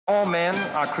All men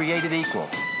are created equal,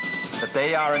 that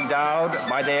they are endowed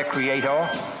by their Creator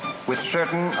with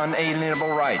certain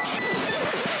unalienable rights.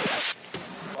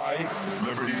 Life,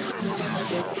 liberty.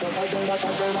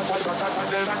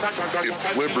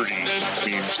 If liberty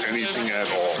means anything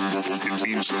at all, it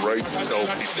means the right to tell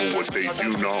people what they do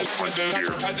not want to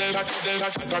hear.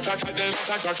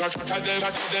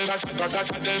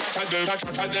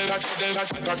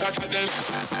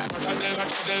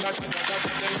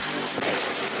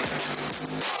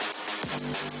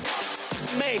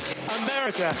 Make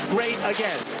America great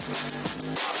again.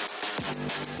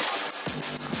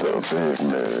 The Big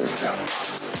Nerd.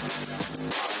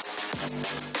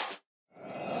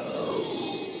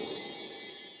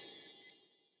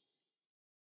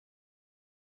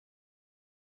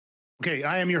 Okay,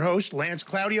 I am your host, Lance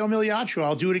Claudio Migliaccio.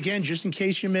 I'll do it again just in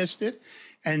case you missed it.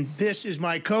 And this is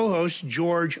my co-host,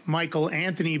 George Michael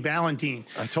Anthony Ballantine.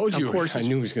 I told you, of course, I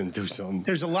knew he was going to do something.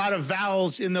 There's a lot of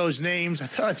vowels in those names. I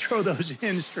thought I'd throw those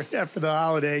in straight after the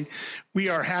holiday. We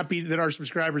are happy that our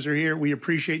subscribers are here. We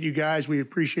appreciate you guys. We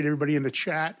appreciate everybody in the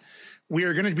chat. We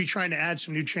are going to be trying to add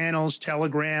some new channels,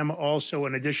 Telegram, also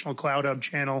an additional Cloud Hub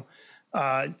channel.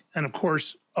 And of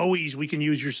course, always we can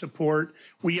use your support.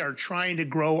 We are trying to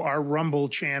grow our Rumble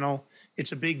channel.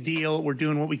 It's a big deal. We're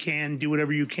doing what we can, do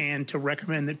whatever you can to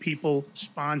recommend that people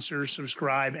sponsor,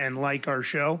 subscribe, and like our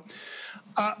show.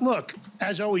 Look,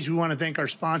 as always, we want to thank our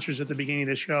sponsors at the beginning of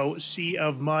the show,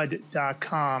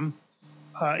 seaofmud.com.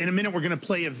 In a minute, we're going to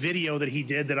play a video that he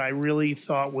did that I really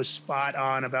thought was spot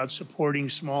on about supporting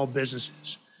small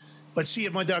businesses. But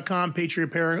seaofmud.com,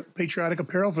 patriotic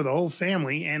apparel for the whole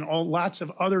family, and lots of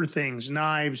other things,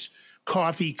 knives,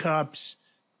 coffee cups,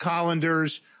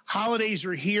 colanders. Holidays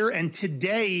are here, and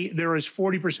today there is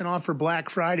 40% off for Black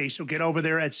Friday. So get over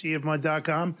there at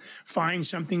seaofmud.com. Find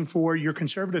something for your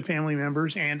conservative family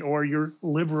members and or your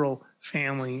liberal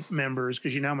family members,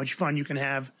 because you know how much fun you can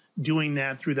have doing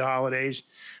that through the holidays.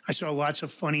 I saw lots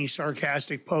of funny,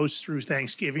 sarcastic posts through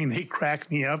Thanksgiving. They cracked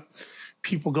me up.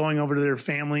 People going over to their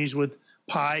families with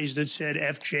pies that said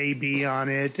FJB on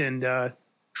it and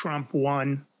Trump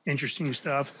won. Interesting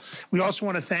stuff. We also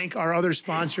want to thank our other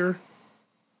sponsor,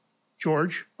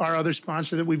 George, our other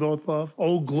sponsor that we both love,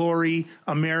 Old Glory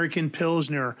American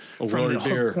Pilsner from the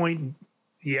Hook Point.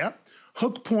 Yeah,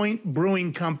 Hook Point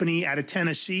Brewing Company out of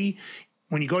Tennessee.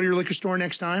 When you go to your liquor store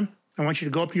next time, I want you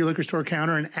to go up to your liquor store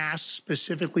counter and ask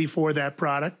specifically for that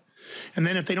product. And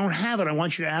then if they don't have it, I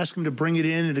want you to ask them to bring it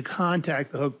in and to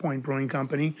contact the Hook Point Brewing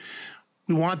Company.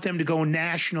 We want them to go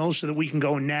national so that we can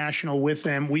go national with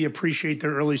them. We appreciate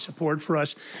their early support for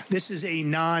us. This is a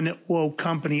non-woke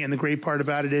company, and the great part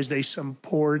about it is they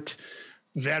support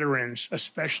veterans,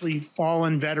 especially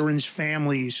fallen veterans'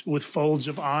 families, with folds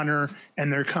of honor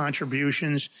and their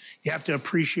contributions. You have to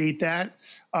appreciate that.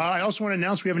 I also want to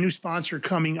announce we have a new sponsor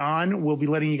coming on. We'll be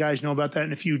letting you guys know about that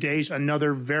in a few days.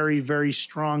 Another very, very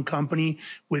strong company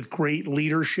with great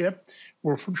leadership.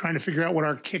 We're trying to figure out what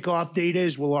our kickoff date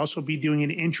is. We'll also be doing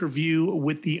an interview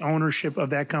with the ownership of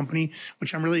that company,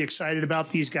 which I'm really excited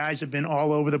about. These guys have been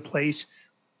all over the place,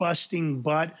 busting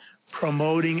butt,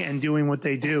 promoting, and doing what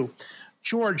they do.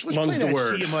 George, let's play that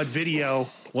Sea of Mud video.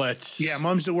 Yeah,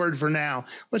 mum's the word for now.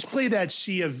 Let's play that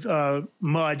Sea of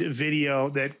Mud video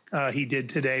that he did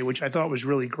today, which I thought was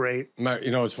really great. You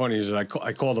know what's funny is I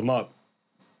called him up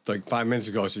like 5 minutes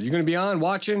ago. I said, you going to be on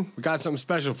watching? We got something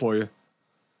special for you.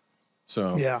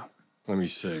 So yeah. Let me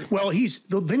see. Well,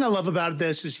 the thing I love about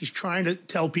this is he's trying to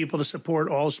tell people to support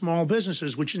all small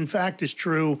businesses, which in fact is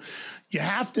true. You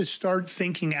have to start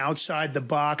thinking outside the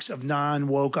box of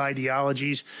non-woke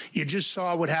ideologies. You just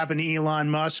saw what happened to Elon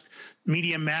Musk.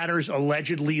 Media Matters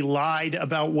allegedly lied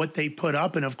about what they put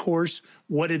up. And of course,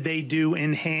 what did they do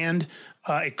in hand?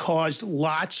 It caused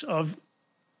lots of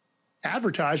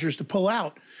advertisers to pull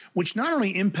out, which not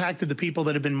only impacted the people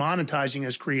that have been monetizing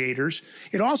as creators,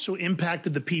 it also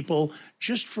impacted the people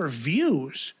just for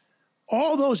views.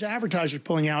 All those advertisers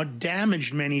pulling out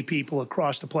damaged many people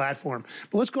across the platform.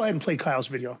 But let's go ahead and play Kyle's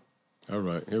video. All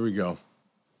right, here we go.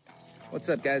 What's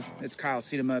up, guys? It's Kyle,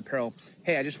 Sea of Mud Apparel.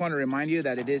 Hey, I just want to remind you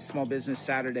that it is Small Business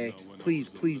Saturday. Please,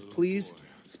 please, please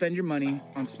spend your money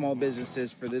on small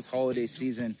businesses for this holiday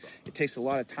season. It takes a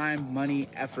lot of time, money,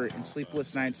 effort, and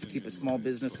sleepless nights to keep a small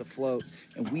business afloat,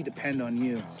 and we depend on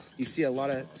you. You see a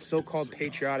lot of so-called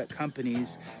patriotic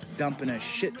companies dumping a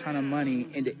shit ton of money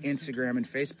into Instagram and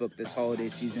Facebook this holiday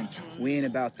season. We ain't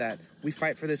about that. We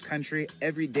fight for this country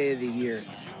every day of the year.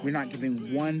 We're not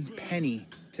giving one penny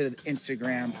to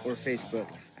Instagram or Facebook.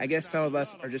 I guess some of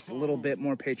us are just a little bit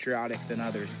more patriotic than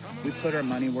others. We put our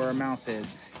money where our mouth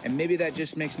is. And maybe that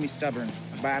just makes me stubborn,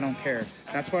 but I don't care.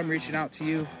 That's why I'm reaching out to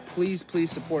you. Please, please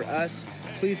support us.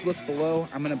 Please look below.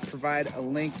 I'm going to provide a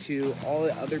link to all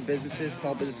the other businesses,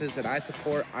 small businesses that I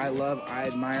support, I love, I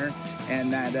admire,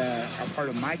 and that are part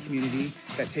of my community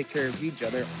that take care of each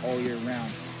other all year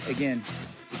round. Again,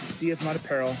 this is CF Mud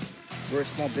Apparel. We're a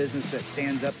small business that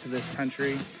stands up to this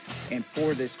country and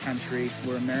for this country.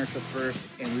 We're America first,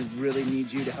 and we really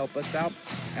need you to help us out.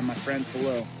 And my friends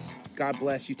below, God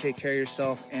bless you. Take care of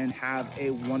yourself and have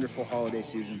a wonderful holiday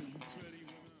season.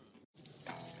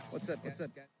 What's up, guys?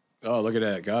 Oh, look at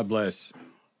that. God bless.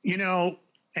 You know,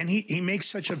 and he makes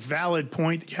such a valid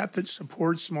point that you have to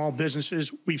support small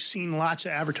businesses. We've seen lots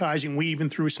of advertising. We even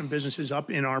threw some businesses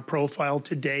up in our profile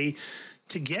today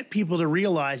to get people to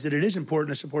realize that it is important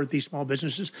to support these small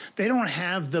businesses. They don't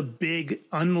have the big,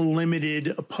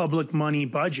 unlimited public money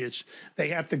budgets. They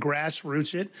have to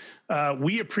grassroots it.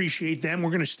 We appreciate them.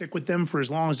 We're going to stick with them for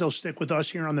as long as they'll stick with us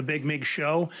here on the Big Mig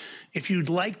Show. If you'd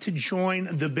like to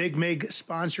join the Big Mig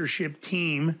sponsorship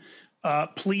team,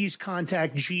 please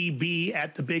contact GB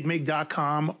at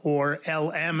thebigmig.com or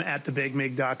LM at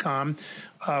thebigmig.com.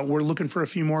 We're looking for a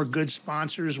few more good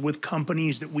sponsors with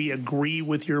companies that we agree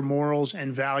with your morals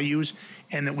and values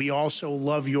and that we also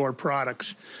love your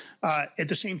products. At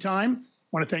the same time, I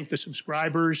want to thank the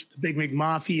subscribers, the Big Mig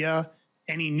Mafia,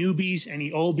 any newbies,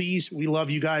 any oldies. We love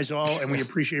you guys all, and we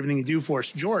appreciate everything you do for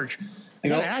us. George, I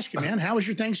got to ask you, man, how was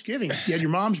your Thanksgiving? You had your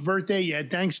mom's birthday, you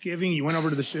had Thanksgiving, you went over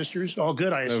to the sisters. All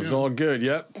good, I assume. It was all good,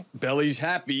 yep. Belly's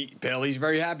happy. Belly's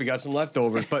very happy. Got some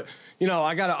leftovers. But, you know,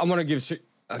 I want to give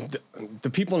the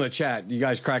people in the chat, you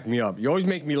guys crack me up. You always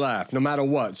make me laugh, no matter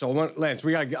what. So, Lance,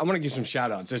 I want to give some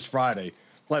shout-outs. It's Friday.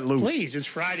 Let loose. Please, it's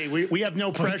Friday. We have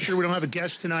no pressure. We don't have a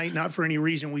guest tonight, not for any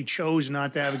reason. We chose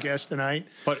not to have a guest tonight.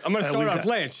 But I'm going to start off,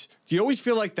 Lance. Do you always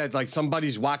feel like that, like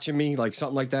somebody's watching me, like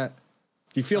something like that?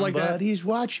 Do you feel like that? Somebody's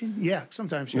watching? Yeah,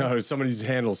 sometimes. Yeah. No, somebody's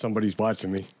handle, somebody's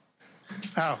watching me.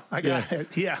 Oh, I got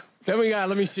it. Yeah. Then we got,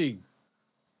 let me see.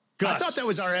 Gus. I thought that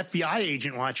was our FBI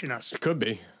agent watching us. Could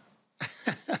be. I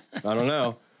don't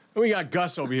know. Then we got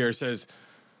Gus over here says,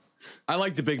 I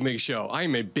like the Big Mig Show. I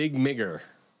am a Big Migger.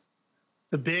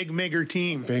 The Big Migger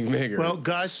team. Big Migger. Well,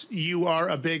 Gus, you are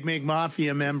a Big Mig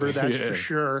Mafia member, that's for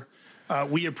sure.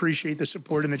 We appreciate the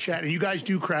support in the chat. And you guys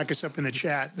do crack us up in the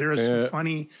chat. There is some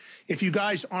funny... If you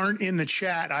guys aren't in the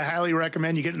chat, I highly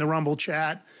recommend you get in the Rumble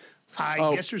chat.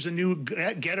 I guess there's a new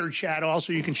Getter chat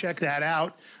also. You can check that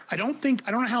out. I don't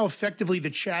know how effectively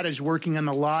the chat is working on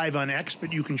the live on X,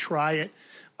 but you can try it.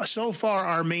 So far,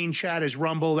 our main chat is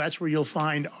Rumble. That's where you'll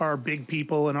find our big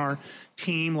people and our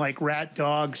team like Rat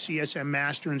Dog, CSM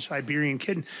Master, and Siberian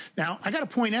Kitten. Now, I got to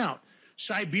point out,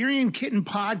 Siberian Kitten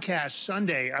Podcast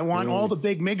Sunday. I want all the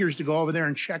Big Miggers to go over there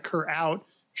and check her out.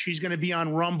 She's going to be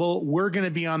on Rumble. We're going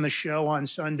to be on the show on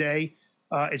Sunday.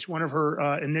 It's one of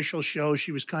her initial shows.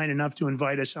 She was kind enough to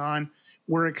invite us on.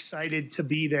 We're excited to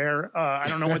be there. I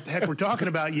don't know what the heck we're talking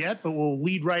about yet, but we'll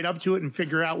lead right up to it and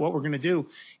figure out what we're going to do.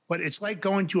 But it's like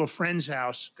going to a friend's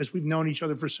house because we've known each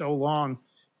other for so long.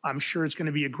 I'm sure it's going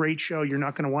to be a great show. You're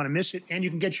not going to want to miss it. And you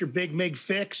can get your Big Mig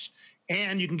fix.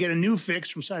 And you can get a new fix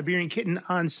from Siberian Kitten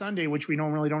on Sunday, which we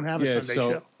normally don't have a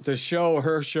Sunday show.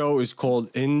 Her show is called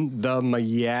In the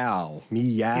Meow.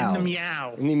 Meow. In the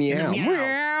Meow. In the Meow. In the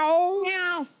meow.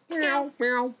 Meow. Meow.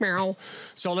 Meow. Meow.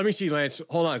 So let me see, Lance.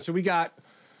 Hold on. So we got,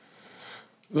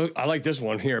 look, I like this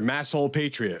one here. Masshole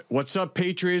Patriot. What's up,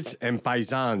 Patriots and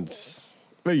Paisans?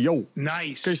 Hey, yo.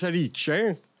 Nice. Que ça dit,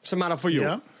 eh? Semana for you.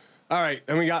 Yeah. All right.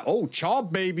 And we got, Chaw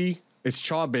Baby. It's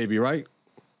Chaw Baby, right?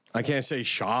 I can't say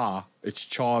Shaw. It's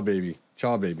Chaw Baby.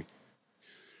 Chaw Baby.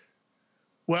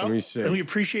 Well, and we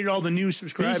appreciate all the new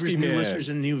subscribers, new listeners,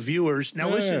 and new viewers. Now,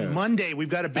 listen, Monday, we've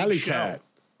got a big show.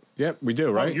 Yep, we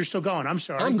do, right? Oh, you're still going. I'm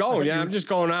sorry. I'm going, yeah. I'm just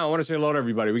going out. I want to say hello to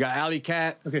everybody. We got Alley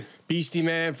Cat, Beastie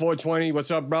Man, 420.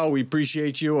 What's up, bro? We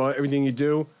appreciate you, everything you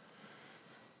do.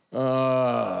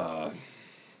 I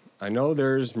know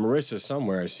there's Marissa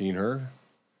somewhere. I've seen her.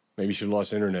 Maybe she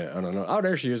lost internet. I don't know. Oh,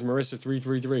 there she is,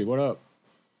 Marissa333. What up?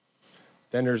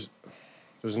 Then there's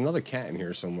another cat in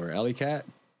here somewhere. Alley Cat.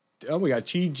 Oh, we got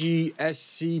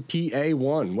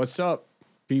TGSCPA1. What's up,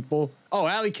 people? Oh,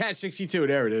 Alley Cat 62.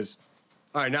 There it is.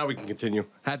 All right, now we can continue.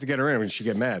 Had to get her in when she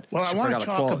get mad. Well, I want to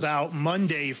talk about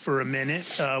Monday for a minute.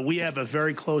 We have a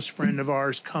very close friend of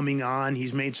ours coming on.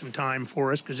 He's made some time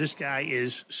for us because this guy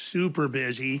is super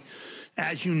busy.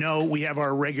 As you know, we have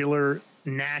our regular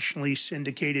nationally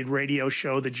syndicated radio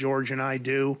show that George and I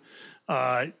do.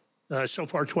 So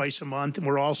far twice a month. And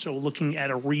we're also looking at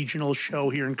a regional show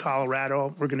here in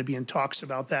Colorado. We're going to be in talks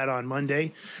about that on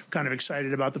Monday. Kind of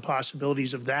excited about the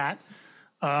possibilities of that.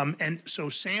 And so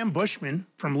Sam Bushman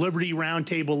from Liberty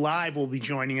Roundtable Live will be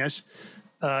joining us.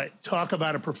 Talk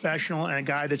about a professional and a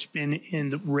guy that's been in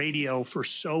the radio for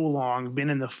so long, been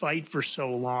in the fight for so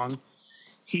long.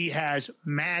 He has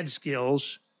mad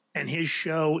skills, and his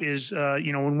show is,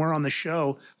 when we're on the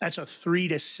show, that's a 3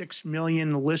 to 6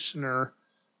 million listener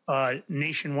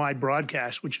nationwide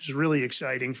broadcast, which is really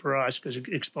exciting for us because it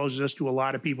exposes us to a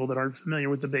lot of people that aren't familiar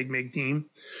with the Big Mig team.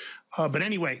 But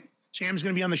anyway, Sam's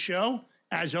going to be on the show.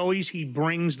 As always, he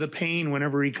brings the pain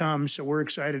whenever he comes, so we're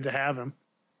excited to have him.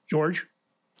 George?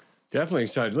 Definitely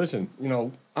excited. Listen,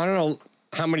 I don't know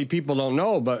how many people don't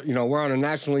know, but, we're on a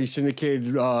nationally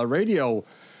syndicated radio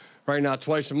right now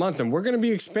twice a month, and we're going to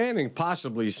be expanding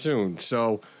possibly soon.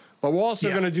 So, but we're also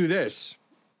going to do this.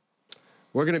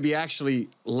 We're going to be actually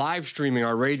live streaming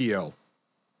our radio.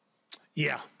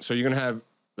 Yeah. So you're going to have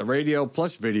the radio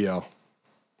plus video.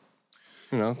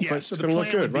 So it's going to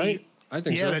look good, right? I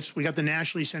think so. We got the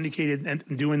nationally syndicated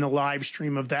and doing the live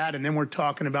stream of that. And then we're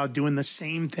talking about doing the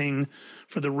same thing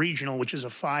for the regional, which is a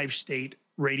 5-state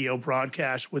radio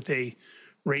broadcast with a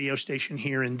radio station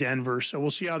here in Denver. So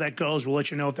we'll see how that goes. We'll let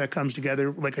you know if that comes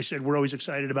together. Like I said, we're always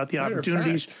excited about the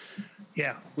opportunities.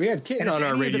 Yeah. We had Kitten on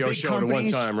our radio show at one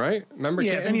time, right? Remember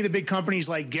Kitten? If any of the big companies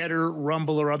like Getter,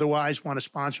 Rumble, or otherwise want to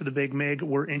sponsor the Big Mig,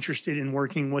 we're interested in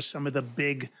working with some of the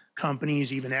big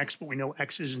companies, even X, but we know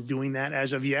X isn't doing that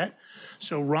as of yet.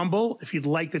 So Rumble, if you'd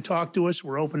like to talk to us,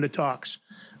 we're open to talks.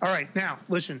 All right. Now,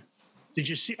 listen, did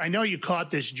you see? I know you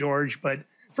caught this, George, but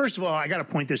first of all, I got to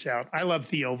point this out. I love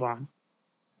Theo Von.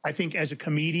 I think as a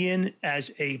comedian, as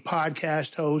a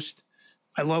podcast host,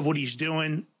 I love what he's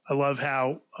doing. I love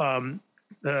how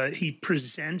he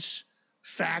presents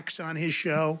facts on his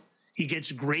show. He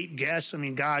gets great guests. I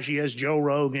mean, gosh, he has Joe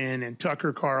Rogan and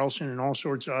Tucker Carlson and all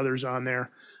sorts of others on there,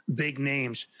 big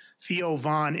names. Theo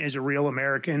Von is a real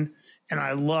American, and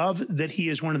I love that he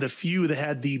is one of the few that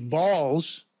had the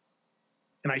balls,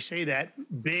 and I say that,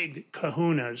 big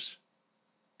kahunas,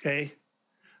 okay,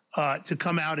 to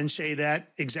come out and say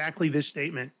that, exactly this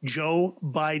statement: Joe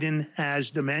Biden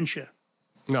has dementia.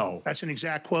 No. That's an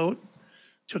exact quote.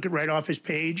 Took it right off his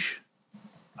page.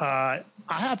 I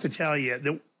have to tell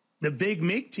you, the Big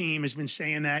Mig team has been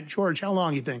saying that. George, how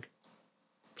long you think?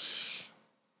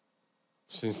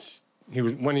 Since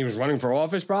when he was running for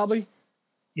office, probably?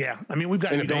 Yeah. I mean, we've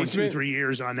got to be going 2-3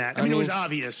 years on that. I mean, it was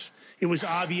obvious. It was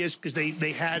obvious because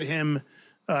they had him,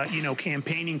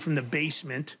 campaigning from the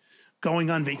basement,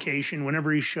 going on vacation.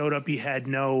 Whenever he showed up, he had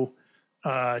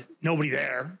nobody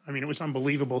there. I mean, it was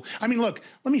unbelievable. I mean, look,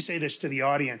 let me say this to the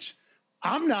audience.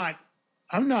 I'm not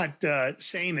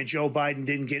saying that Joe Biden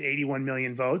didn't get 81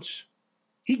 million votes.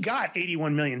 He got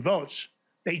 81 million votes.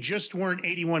 They just weren't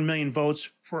 81 million votes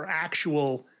for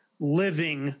actual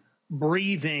living,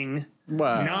 breathing,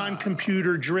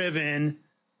 non-computer driven,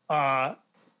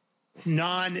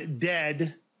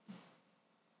 non-dead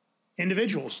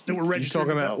individuals that were registered.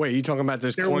 You talking about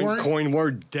this coin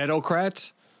word,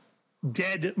 deadocrats?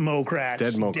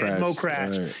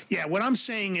 Deadmocrats. Right. Yeah, what I'm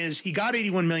saying is he got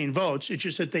 81 million votes. It's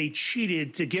just that they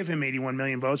cheated to give him 81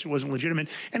 million votes. It wasn't legitimate.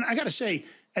 And I got to say,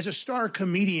 as a star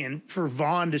comedian, for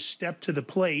Vaughn to step to the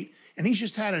plate, and he's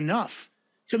just had enough.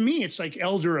 To me, it's like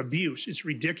elder abuse. It's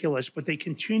ridiculous, but they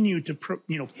continue to,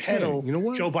 peddle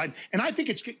Joe Biden. And I think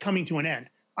it's coming to an end.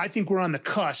 I think we're on the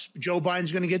cusp. Joe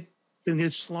Biden's going to get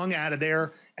slung out of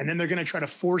there, and then they're going to try to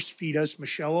force feed us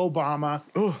Michelle Obama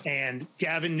and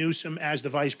Gavin Newsom as the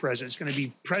vice president. It's going to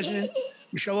be President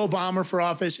Michelle Obama for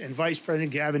office and Vice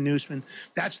President Gavin Newsom.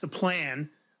 That's the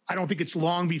plan. I don't think it's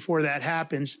long before that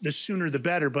happens. The sooner the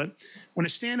better. But when a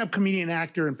stand-up comedian,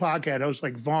 actor, and podcast host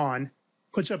like Vaughn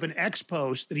puts up an X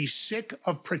post that he's sick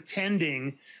of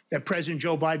pretending that President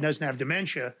Joe Biden doesn't have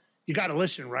dementia, you got to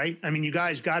listen, right? I mean, you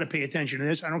guys got to pay attention to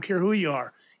this. I don't care who you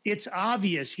are. It's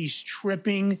obvious he's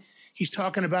tripping. He's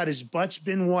talking about his butt's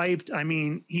been wiped. I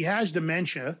mean, he has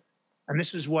dementia, and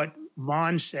this is what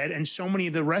Vaughn said, and so many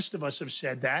of the rest of us have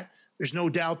said that. There's no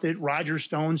doubt that Roger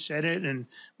Stone said it, and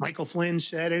Michael Flynn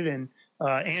said it, and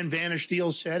Ann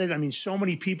Vandersteel said it. I mean, so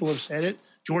many people have said it.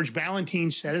 George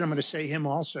Ballantine said it. I'm going to say him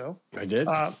also. I did.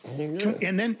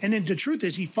 And then the truth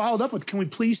is, he followed up with, "Can we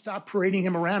please stop parading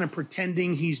him around and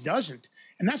pretending he doesn't?"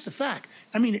 And that's the fact.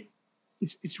 I mean,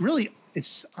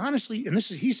 it's honestly, and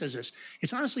he says this,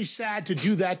 it's honestly sad to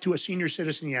do that to a senior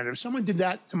citizen yet. If someone did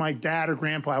that to my dad or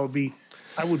grandpa,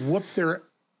 I would whoop their ass.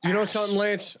 You know something,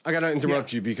 Lance? I got to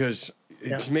interrupt you because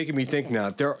it's making me think now.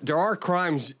 There are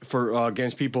crimes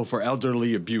against people for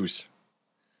elderly abuse,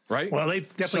 right? Well, they've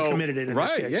definitely committed it in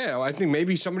this case. Yeah. I think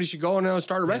maybe somebody should go and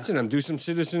start arresting them, do some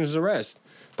citizen's arrest.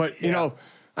 But,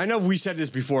 I know we said this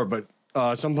before, but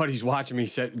Somebody's watching me.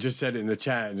 Just said it in the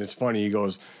chat, and it's funny. He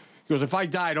goes, if I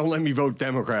die, don't let me vote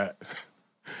Democrat.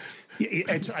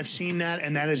 I've seen that,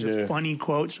 and that is a funny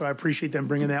quote, so I appreciate them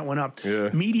bringing that one up. Yeah.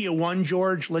 Media One,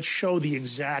 George, let's show the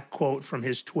exact quote from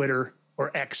his Twitter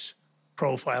or X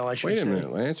profile, I should say. Wait a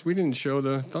minute, Lance. We didn't show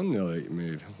the thumbnail that you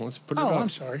made. Let's put it up. Oh, I'm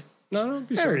sorry. No,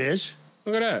 there it is.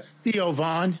 Look at that. Theo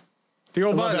Von.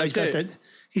 Theo Von, that's it.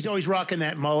 He's always rocking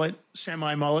that mullet,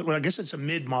 semi-mullet. Well, I guess it's a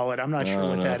mid-mullet. I'm not sure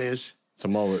what that is. It's a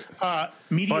mullet.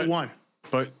 Media One.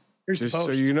 But here's just the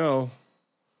post. So you know,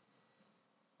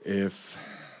 if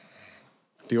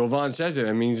Theo Von says it,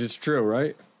 that means it's true,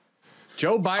 right?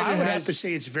 Joe Biden I would have to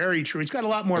say it's very true. It's got a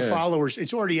lot more followers.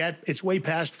 It's it's way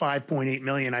past 5.8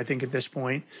 million, I think, at this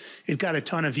point. It got a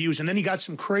ton of views. And then he got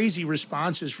some crazy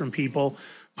responses from people.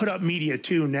 Put up Media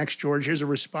 2 next, George. Here's a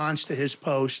response to his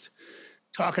post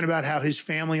talking about how his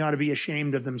family ought to be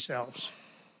ashamed of themselves.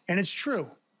 And it's true.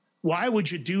 Why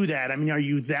would you do that? I mean, are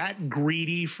you that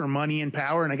greedy for money and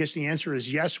power? And I guess the answer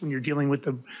is yes, when you're dealing with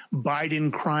the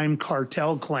Biden crime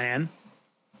cartel clan.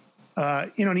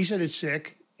 And he said it's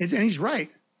sick. And he's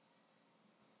right.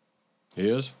 He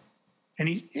is? And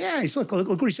he's look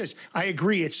what he says. I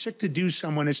agree. It's sick to do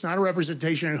someone. It's not a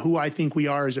representation of who I think we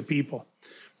are as a people.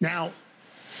 Now,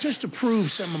 just to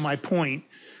prove some of my point,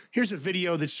 here's a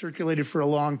video that's circulated for a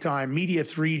long time. Media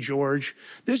 3, George.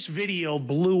 This video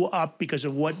blew up because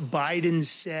of what Biden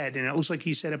said, and it looks like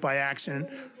he said it by accident.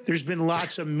 There's been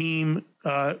lots of meme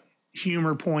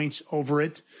humor points over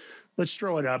it. Let's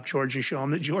throw it up, George, and show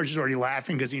him that George is already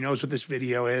laughing because he knows what this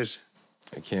video is.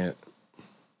 I can't.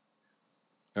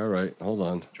 All right, hold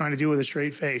on. Trying to do it with a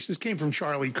straight face. This came from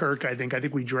Charlie Kirk, I think. I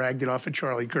think we dragged it off of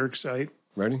Charlie Kirk's site.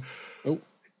 Ready? Oh.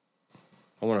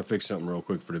 I want to fix something real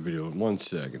quick for the video. 1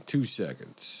 second, 2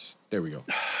 seconds. There we go.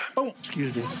 Oh,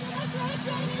 excuse me.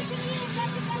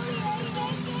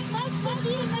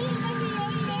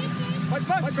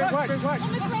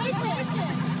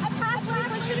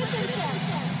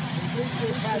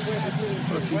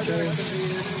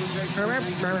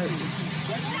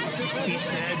 He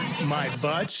said, my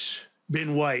butt's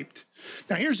been wiped.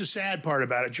 Now, here's the sad part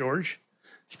about it, George.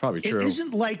 It's probably true. It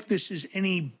isn't like this is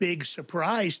any big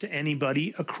surprise to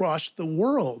anybody across the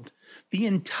world. The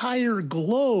entire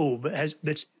globe and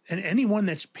anyone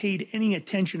that's paid any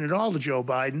attention at all to Joe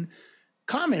Biden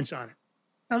comments on it.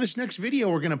 Now, this next video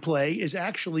we're going to play is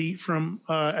actually from,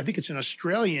 I think it's an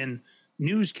Australian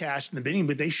newscast in the beginning,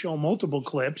 but they show multiple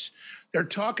clips. They're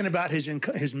talking about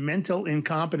his mental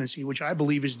incompetency, which I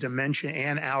believe is dementia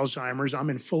and Alzheimer's. I'm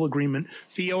in full agreement.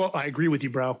 Theo, I agree with you,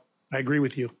 bro. I agree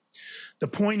with you. The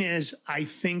point is, I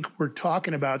think we're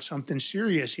talking about something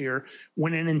serious here.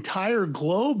 When an entire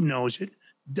globe knows it,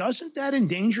 doesn't that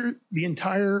endanger the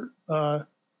entire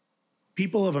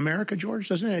people of America, George?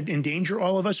 Doesn't it endanger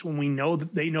all of us when we know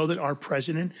that they know that our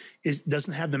president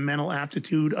doesn't have the mental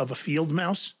aptitude of a field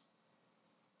mouse?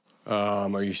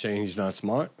 Are you saying he's not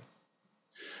smart?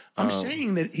 I'm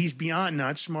saying that he's beyond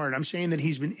not smart. I'm saying that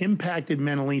he's been impacted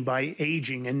mentally by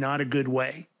aging in not a good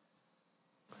way.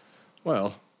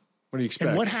 Well, what do you expect?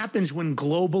 And what happens when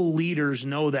global leaders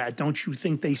know that? Don't you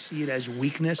think they see it as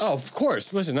weakness? Oh, of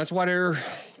course. Listen, that's why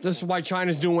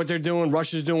China's doing what they're doing.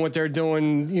 Russia's doing what they're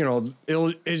doing. You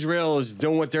know, Israel is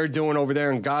doing what they're doing over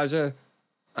there in Gaza.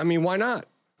 I mean, why not?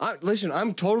 Listen,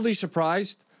 I'm totally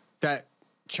surprised that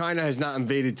China has not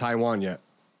invaded Taiwan yet.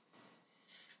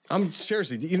 I'm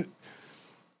seriously,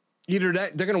 either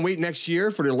that they're going to wait next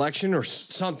year for the election or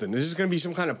something. This is going to be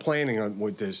some kind of planning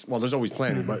with this. Well, there's always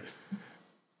planning, but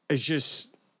it's just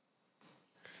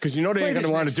because they ain't going to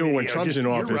want to do it when Trump's in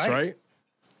office, right?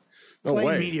 No Play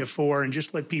way. Media 4 and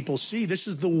just let people see. This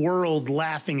is the world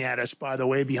laughing at us, by the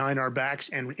way, behind our backs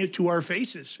and to our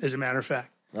faces, as a matter of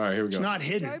fact. All right, here we go. It's not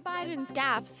hidden. Joe Biden's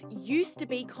gaffes used to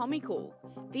be comical.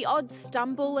 The odd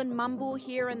stumble and mumble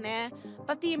here and there,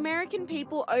 but the American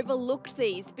people overlooked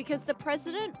these because the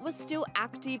president was still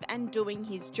active and doing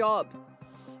his job.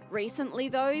 Recently,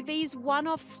 though, these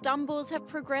one-off stumbles have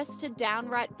progressed to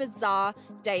downright bizarre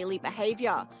daily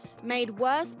behaviour, made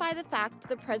worse by the fact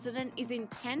the president is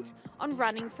intent on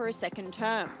running for a second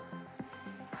term.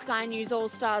 Sky News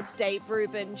All-Stars Dave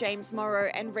Rubin, James Morrow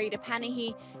and Rita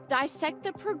Panahi dissect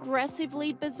the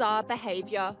progressively bizarre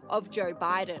behaviour of Joe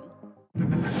Biden.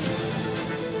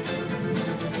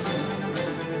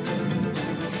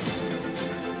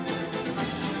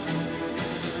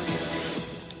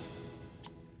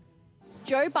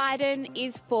 Joe Biden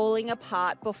is falling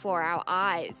apart before our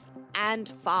eyes, and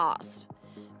fast.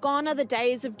 Gone are the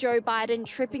days of Joe Biden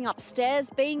tripping upstairs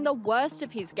being the worst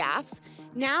of his gaffes,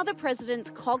 Now the president's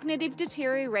cognitive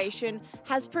deterioration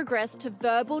has progressed to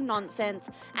verbal nonsense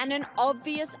and an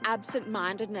obvious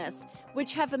absent-mindedness,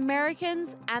 which have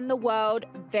Americans and the world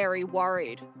very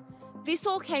worried. This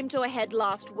all came to a head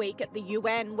last week at the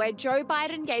UN, where Joe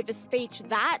Biden gave a speech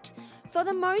that, for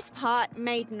the most part,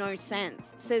 made no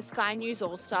sense, says Sky News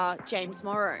All-Star James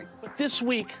Morrow. But this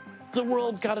week, the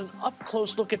world got an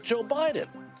up-close look at Joe Biden,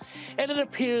 and it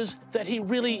appears that he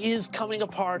really is coming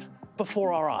apart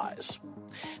before our eyes.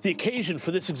 The occasion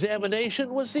for this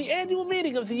examination was the annual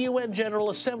meeting of the UN General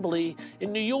Assembly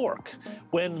in New York,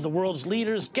 when the world's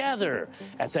leaders gather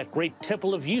at that great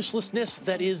temple of uselessness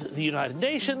that is the United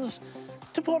Nations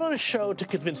to put on a show to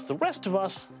convince the rest of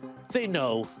us they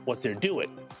know what they're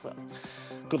doing. Well,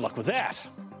 good luck with that.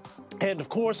 And of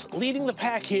course, leading the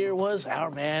pack here was our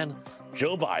man,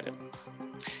 Joe Biden.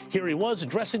 Here he was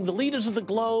addressing the leaders of the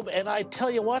globe, and I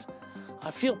tell you what, I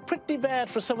feel pretty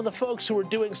bad for some of the folks who are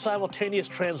doing simultaneous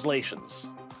translations.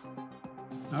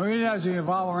 Now, even as we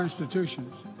evolve our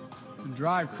institutions and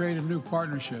drive creative new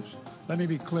partnerships, let me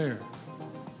be clear.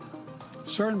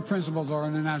 Certain principles of our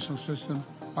international system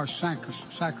are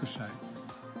sacrosanct.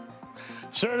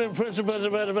 Certain principles,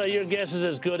 your guess is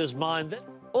as good as mine.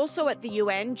 Also at the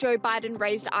UN, Joe Biden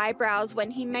raised eyebrows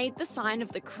when he made the sign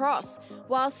of the cross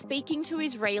while speaking to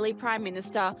Israeli Prime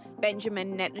Minister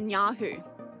Benjamin Netanyahu.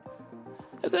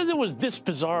 And then there was this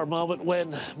bizarre moment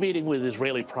when, meeting with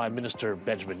Israeli Prime Minister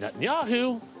Benjamin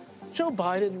Netanyahu, Joe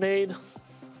Biden made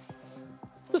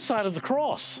the sign of the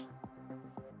cross.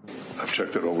 I've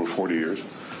checked it over 40 years,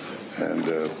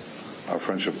 and our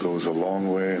friendship goes a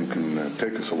long way and can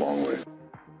take us a long way.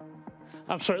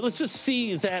 I'm sorry, let's just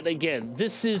see that again.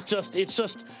 This is just, it's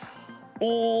just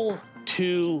all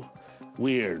too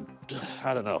weird.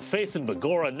 I don't know, Faith and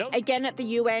Begora, no. Again at the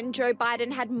UN, Joe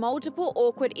Biden had multiple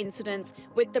awkward incidents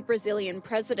with the Brazilian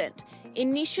president.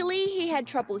 Initially, he had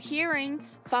trouble hearing,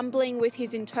 fumbling with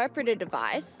his interpreter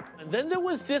device. And then there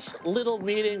was this little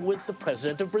meeting with the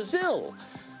president of Brazil,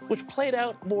 which played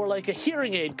out more like a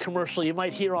hearing aid commercial you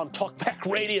might hear on talkback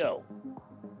radio.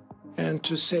 And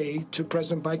to say to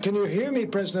President Biden, can you hear me,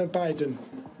 President Biden?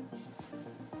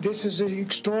 This is a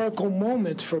historical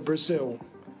moment for Brazil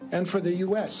and for the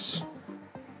U.S.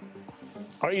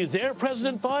 Are you there,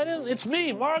 President Biden? It's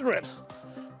me, Margaret.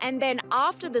 And then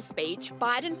after the speech,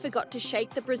 Biden forgot to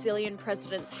shake the Brazilian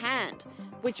president's hand,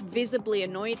 which visibly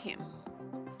annoyed him.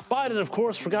 Biden, of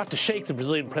course, forgot to shake the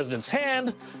Brazilian president's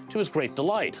hand, to his great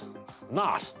delight.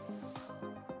 Not.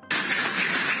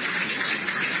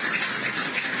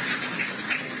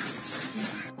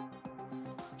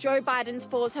 Joe Biden's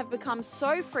falls have become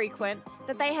so frequent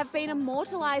that they have been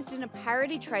immortalised in a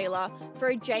parody trailer for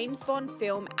a James Bond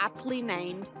film aptly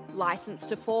named License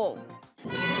to Fall.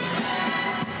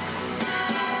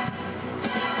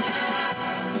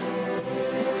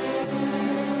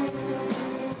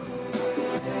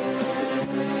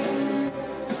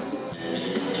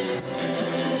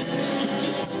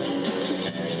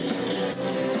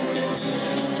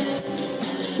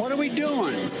 What are we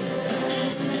doing?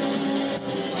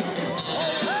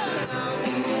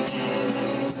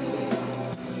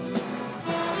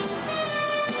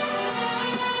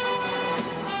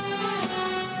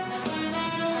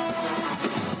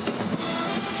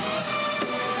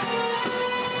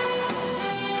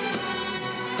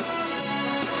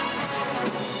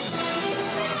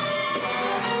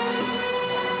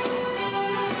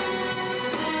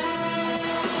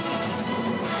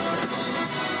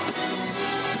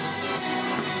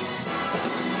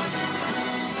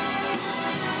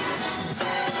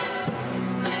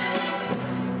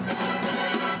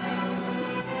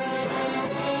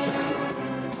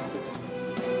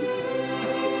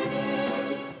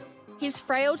 His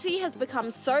frailty has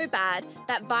become so bad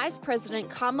that Vice President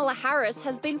Kamala Harris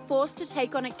has been forced to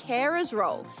take on a carer's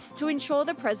role to ensure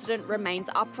the president remains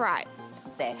upright.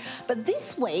 But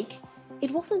this week,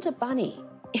 it wasn't a bunny.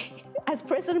 As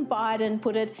President Biden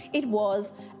put it, it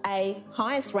was a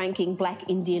highest-ranking black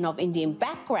Indian of Indian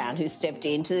background who stepped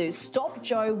in to stop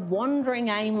Joe wandering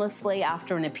aimlessly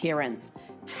after an appearance.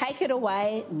 Take it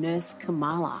away, Nurse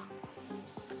Kamala.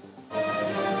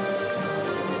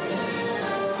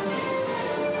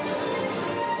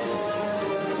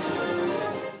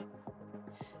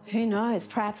 Who knows,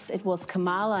 perhaps it was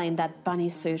Kamala in that bunny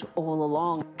suit all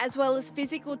along. As well as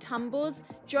physical tumbles,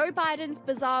 Joe Biden's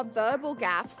bizarre verbal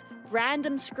gaffes,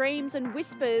 random screams and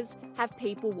whispers have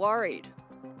people worried.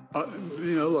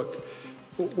 Look,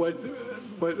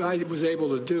 what I was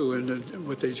able to do in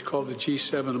what they call the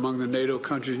G7 among the NATO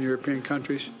countries and European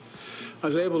countries, I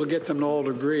was able to get them to all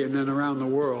agree, and then around the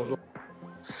world.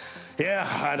 Yeah,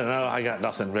 I don't know. I got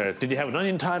nothing there. Did you have an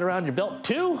onion tied around your belt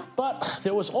too? But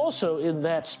there was also in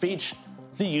that speech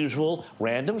the usual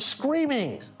random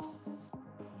screaming.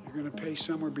 You're going to pay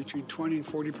somewhere between 20 and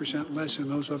 40% less in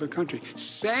those other countries.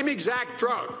 Same exact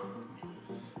drug,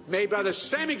 made by the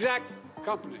same exact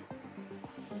company.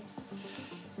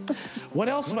 What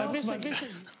else am I missing?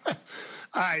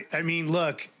 I mean,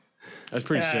 look. That's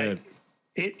pretty sad.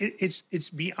 It's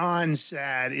beyond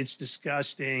sad. It's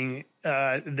disgusting.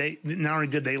 They not only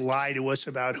did they lie to us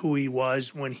about who he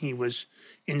was when he was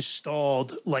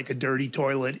installed like a dirty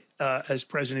toilet as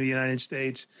president of the United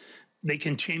States, they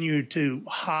continue to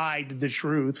hide the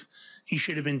truth. He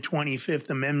should have been 25th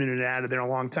Amendment out of there a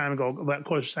long time ago. Of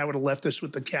course, that would have left us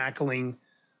with the cackling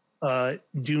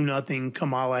do-nothing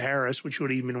Kamala Harris, which would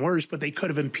have even been worse, but they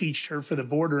could have impeached her for the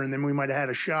border, and then we might have had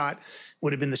a shot.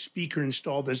 Would have been the speaker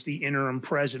installed as the interim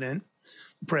president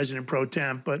pro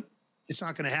temp, but it's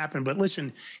not going to happen. But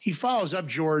listen, he follows up,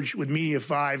 George, with Media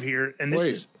 5 here, and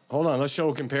hold on, let's show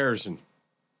a comparison.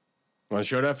 Want to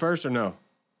show that first or no?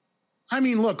 I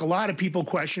mean, look, a lot of people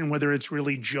question whether it's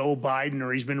really Joe Biden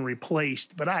or he's been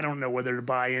replaced, but I don't know whether to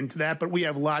buy into that. But we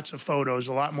have lots of photos,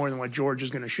 a lot more than what George is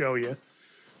going to show you.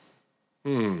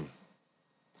 Look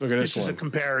at this one. This is a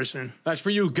comparison. That's for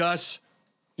you, Gus.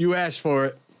 You asked for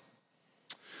it.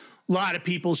 A lot of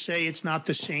people say it's not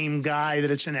the same guy,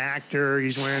 that it's an actor.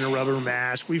 He's wearing a rubber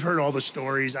mask. We've heard all the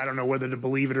stories. I don't know whether to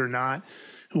believe it or not.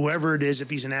 Whoever it is, if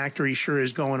he's an actor, he sure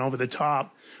is going over the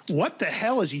top. What the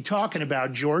hell is he talking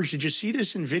about, George? Did you see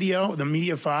this in video, the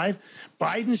Media 5?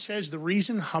 Biden says the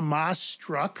reason Hamas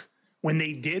struck when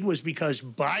they did was because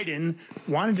Biden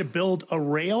wanted to build a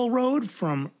railroad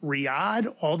from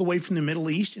Riyadh all the way from the Middle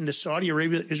East into Saudi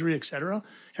Arabia, Israel, et cetera,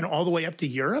 and all the way up to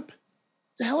Europe.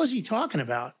 The hell is he talking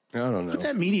about? I don't know. Put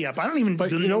that media up. I don't even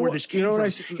know where this came from.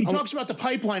 He talks about the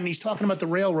pipeline and he's talking about the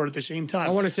railroad at the same time.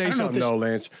 I want to say something, though,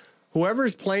 Lance.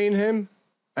 Whoever's playing him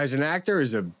as an actor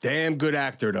is a damn good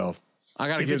actor, though. I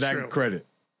got to give that credit.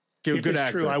 If it's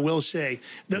true, I will say.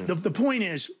 The point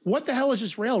is, what the hell is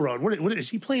this railroad? What is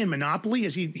he playing Monopoly?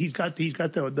 He's got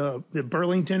the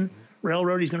Burlington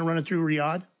Railroad. He's going to run it through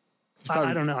Riyadh.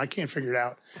 I don't know. I can't figure it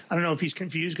out. I don't know if he's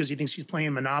confused because he thinks he's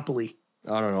playing Monopoly.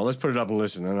 I don't know. Let's put it up and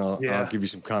listen, and I'll give you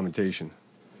some commentation.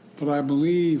 But I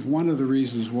believe one of the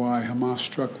reasons why Hamas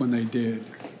struck when they did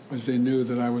was they knew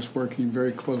that I was working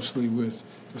very closely with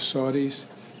the Saudis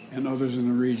and others in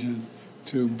the region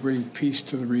to bring peace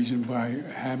to the region by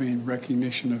having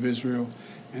recognition of Israel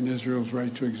and Israel's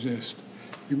right to exist.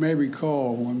 You may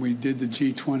recall when we did the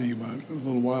G20 about a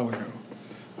little while ago,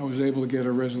 I was able to get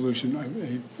a resolution,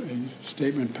 a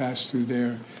statement passed through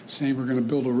there saying we're going to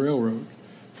build a railroad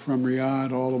from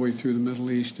Riyadh all the way through the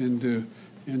Middle East into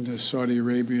Saudi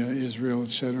Arabia, Israel,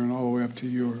 et cetera, and all the way up to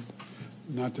Europe.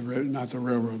 Not the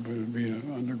railroad, but it would be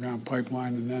an underground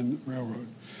pipeline and then railroad.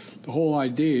 The whole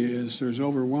idea is there's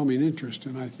overwhelming interest,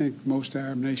 and I think most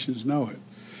Arab nations know it,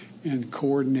 in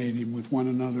coordinating with one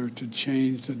another to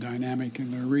change the dynamic in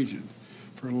their region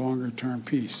for longer-term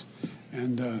peace.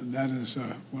 And that is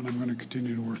what I'm going to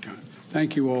continue to work on.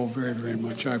 Thank you all very, very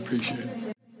much. I appreciate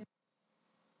it.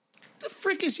 The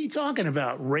frick is he talking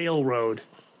about? Railroad.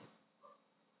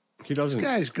 He doesn't. This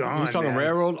guy's gone. He's talking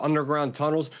railroad, underground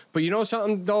tunnels. But you know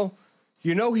something, though?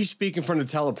 You know he's speaking from the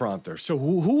teleprompter. So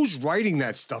who's writing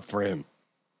that stuff for him?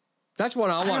 That's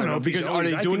what I want to know. Because are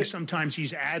they doing it? Sometimes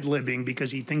he's ad-libbing because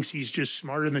he thinks he's just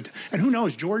smarter than. And who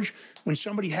knows, George? When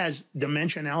somebody has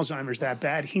dementia and Alzheimer's that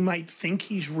bad, he might think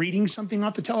he's reading something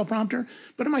off the teleprompter,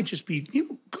 but it might just be,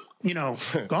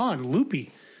 gone,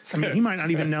 loopy. I mean, he might not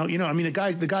even know. I mean, the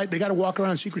guy, they got to walk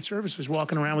around. Secret Service is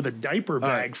walking around with a diaper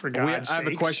bag for God's sake. I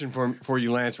have a question for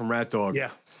you, Lance, from Rat Dog.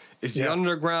 Yeah. Is the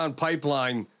underground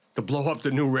pipeline to blow up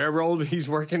the new railroad he's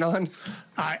working on?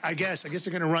 I guess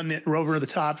they're going to run it over the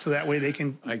top so that way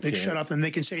they shut off and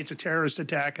they can say it's a terrorist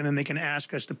attack and then they can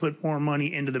ask us to put more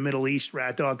money into the Middle East,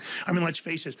 Rat Dog. I mean, let's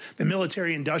face it, the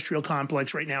military-industrial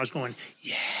complex right now is going,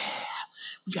 yeah.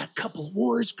 We got a couple of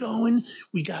wars going.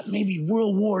 We got maybe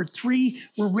World War III.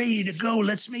 We're ready to go.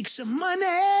 Let's make some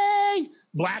money.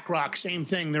 BlackRock, same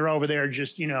thing. They're over there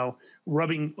just,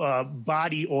 rubbing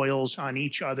body oils on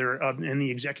each other and the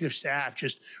executive staff,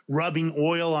 just rubbing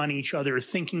oil on each other,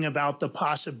 thinking about the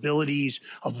possibilities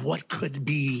of what could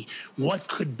be. What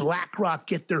could BlackRock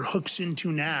get their hooks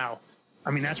into now? I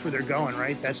mean, that's where they're going,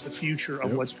 right? That's the future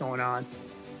of what's going on.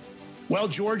 Well,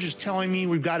 George is telling me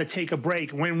we've got to take a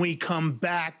break. When we come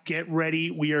back, get ready.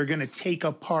 We are going to take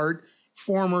apart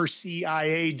former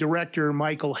CIA Director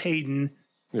Michael Hayden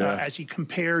as he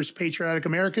compares patriotic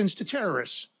Americans to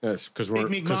terrorists. Yes, because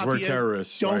we're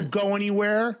terrorists. Don't go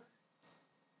anywhere.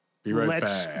 Be right back.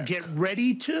 Let's get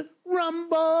ready to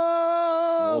Rumble.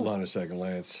 Hold on a second,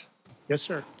 Lance. Yes,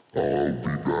 sir. I'll be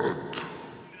back.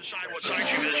 Decide what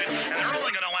sites you visit, and they're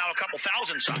only going to allow a couple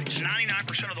thousand sites.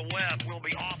 99% of the web will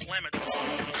be off limits.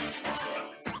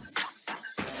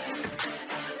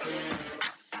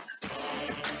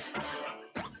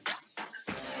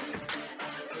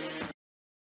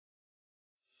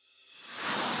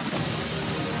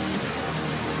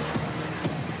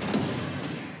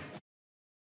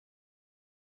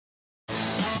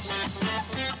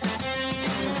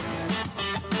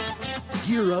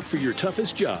 Gear up for your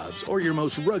toughest jobs or your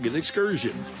most rugged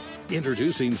excursions.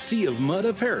 Introducing Sea of Mud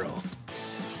Apparel,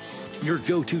 your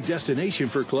go-to destination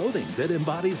for clothing that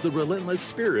embodies the relentless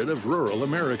spirit of rural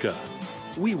America.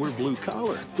 We were blue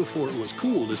collar before it was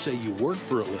cool to say you worked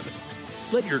for a living.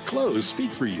 Let your clothes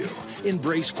speak for you.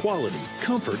 Embrace quality,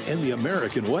 comfort, and the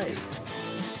American way.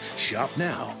 Shop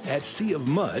now at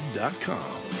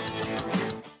seaofmud.com.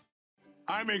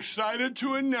 I'm excited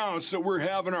to announce that we're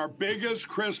having our biggest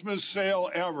Christmas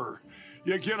sale ever.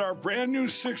 You get our brand new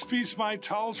 6-piece My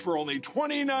Towels for only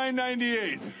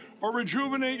 $29.98, or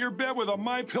rejuvenate your bed with a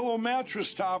MyPillow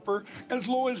mattress topper as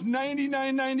low as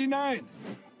 $99.99.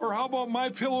 Or how about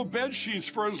MyPillow bed sheets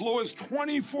for as low as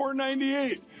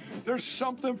 $24.98? There's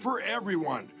something for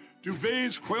everyone.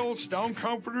 Duvets, quilts, down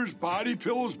comforters, body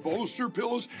pillows, bolster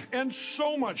pillows, and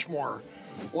so much more.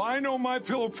 Well, I know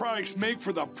MyPillow products make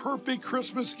for the perfect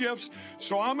Christmas gifts,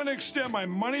 so I'm going to extend my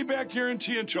money-back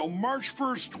guarantee until March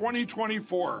 1st,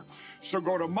 2024. So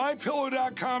go to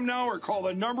MyPillow.com now or call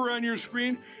the number on your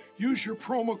screen. Use your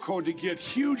promo code to get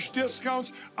huge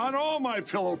discounts on all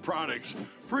MyPillow products.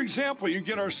 For example, you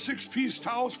get our 6-piece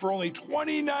towels for only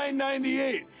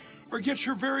 $29.98. Or get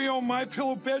your very own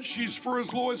MyPillow bed sheets for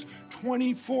as low as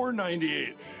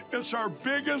 $24.98. It's our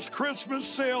biggest Christmas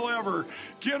sale ever.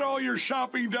 Get all your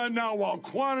shopping done now while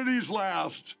quantities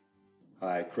last.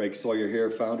 Hi, Craig Sawyer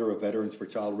here, founder of Veterans for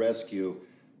Child Rescue,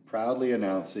 proudly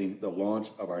announcing the launch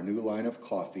of our new line of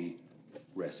coffee,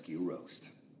 Rescue Roast.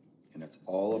 And it's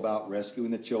all about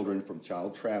rescuing the children from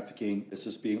child trafficking. This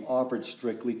is being offered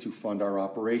strictly to fund our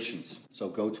operations. So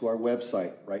go to our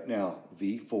website right now,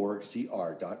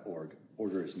 v4cr.org.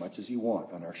 Order as much as you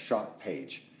want on our shop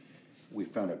page. We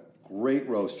found a great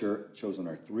roaster, chosen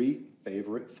our 3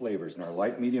 favorite flavors. In our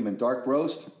light, medium, and dark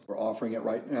roast, we're offering it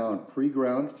right now in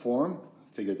pre-ground form.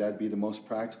 Figured that'd be the most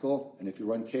practical. And if you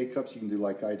run K-cups, you can do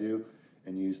like I do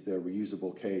and use the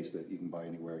reusable Ks that you can buy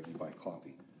anywhere you buy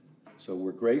coffee. So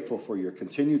we're grateful for your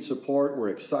continued support. We're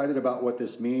excited about what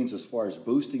this means as far as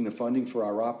boosting the funding for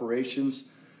our operations.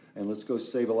 And let's go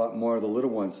save a lot more of the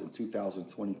little ones in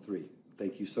 2023.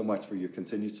 Thank you so much for your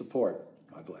continued support.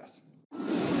 God bless.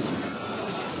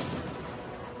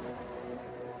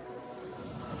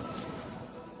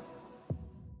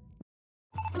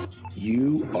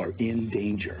 You are in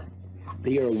danger.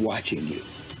 They are watching you.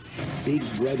 Big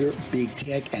Brother, Big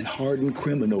Tech, and hardened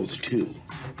criminals too.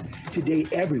 Today,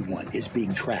 everyone is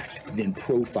being tracked, then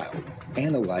profiled,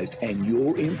 analyzed, and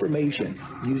your information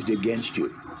used against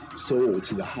you, sold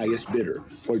to the highest bidder,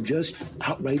 or just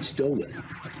outright stolen.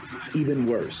 Even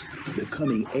worse, the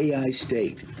coming AI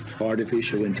state,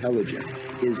 artificial intelligence,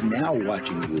 is now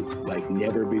watching you like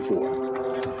never before.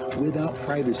 Without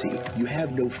privacy, you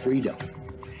have no freedom.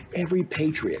 Every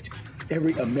patriot,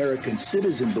 every American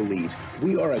citizen believes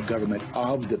we are a government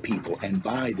of the people and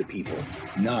by the people,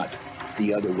 not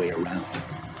the other way around.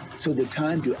 So the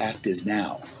time to act is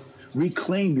now.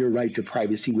 Reclaim your right to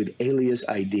privacy with Alias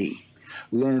ID.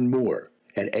 Learn more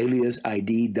at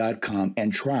aliasid.com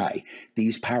and try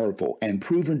these powerful and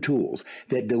proven tools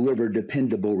that deliver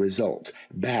dependable results,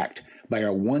 backed by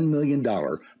our $1 million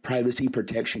privacy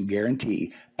protection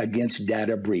guarantee against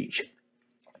data breach.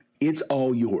 It's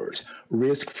all yours,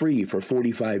 risk-free for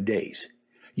 45 days.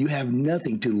 You have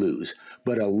nothing to lose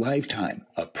but a lifetime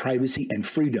of privacy and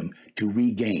freedom to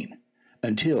regain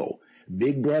until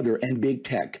Big Brother and Big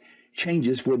Tech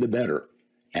changes for the better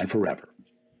and forever.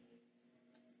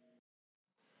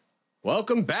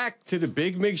 Welcome back to the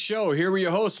Big Mig Show. Here with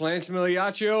your host, Lance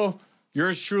Miliaccio,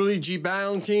 yours truly, G.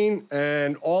 Ballantine,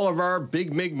 and all of our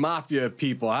Big Mig Mafia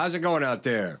people. How's it going out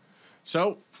there?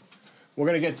 So, we're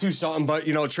going to get to something, but,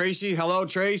 you know, Tracy, hello,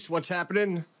 Trace, what's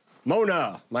happening?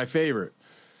 Mona, my favorite.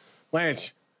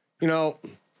 Lance, you know,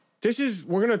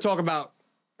 we're going to talk about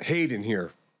Hayden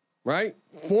here, right?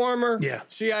 Former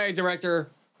CIA director,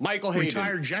 Michael Hayden.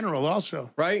 Retired general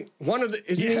also. Right?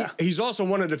 He's also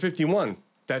one of the 51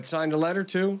 that signed a letter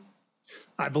too?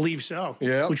 I believe so.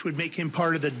 Yeah. Which would make him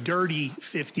part of the dirty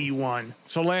 51.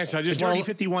 So, Lance, I just want to...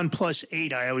 51 plus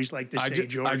 8, I always like to say,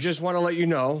 George. I just want to let you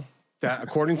know that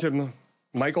according to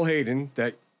Michael Hayden,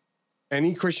 that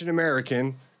any Christian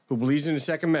American who believes in the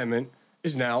Second Amendment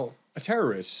is now a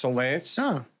terrorist. So, Lance,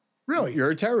 really,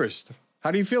 you're a terrorist.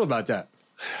 How do you feel about that?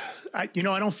 I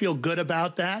don't feel good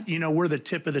about that. We're the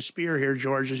tip of the spear here,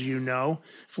 George, as you know.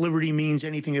 If liberty means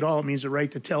anything at all, it means the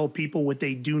right to tell people what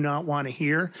they do not want to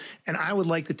hear. And I would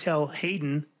like to tell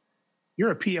Hayden,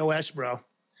 you're a POS, bro.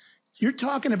 You're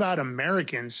talking about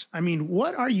Americans. I mean,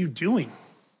 what are you doing?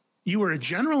 You were a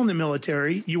general in the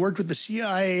military. You worked with the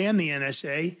CIA and the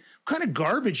NSA. What kind of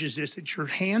garbage is this that you're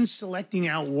hand selecting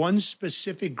out one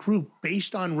specific group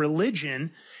based on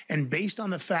religion and based on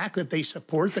the fact that they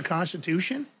support the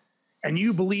Constitution? And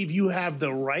you believe you have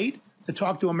the right to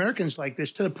talk to Americans like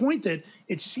this, to the point that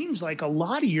it seems like a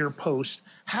lot of your posts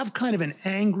have kind of an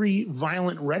angry,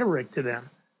 violent rhetoric to them.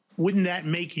 Wouldn't that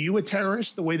make you a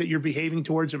terrorist, the way that you're behaving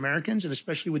towards Americans, and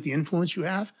especially with the influence you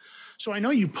have? So I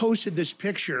know you posted this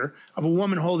picture of a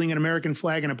woman holding an American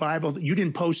flag and a Bible. You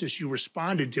didn't post this, you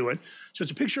responded to it. So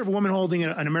it's a picture of a woman holding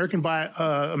an American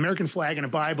flag and a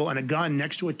Bible and a gun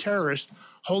next to a terrorist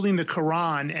holding the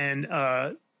Quran and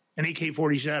an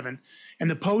AK-47. And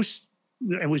the post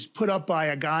was put up by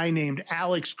a guy named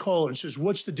Alex Cole and says,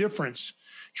 what's the difference?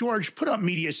 George, put up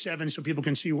Media 7 so people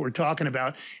can see what we're talking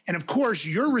about. And of course,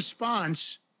 your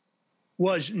response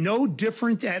was no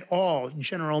different at all,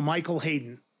 General Michael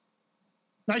Hayden.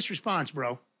 Nice response,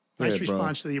 bro. Nice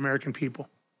response to the American people.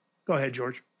 Go ahead,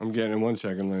 George. I'm getting it in 1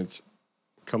 second, Lance.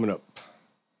 Coming up.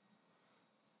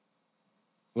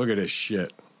 Look at this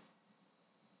shit.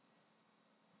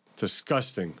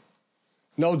 Disgusting.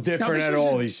 No different at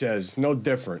all, he says. No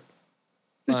different.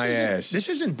 This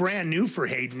isn't brand new for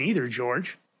Hayden either,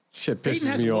 George. Shit pisses me off. Hayden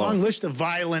has a long list of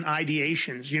violent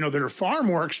ideations, that are far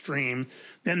more extreme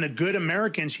than the good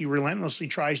Americans he relentlessly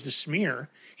tries to smear.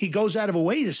 He goes out of a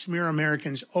way to smear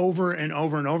Americans over and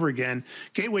over and over again.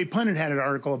 Gateway Pundit had an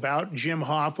article about Jim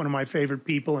Hoff, one of my favorite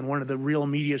people and one of the real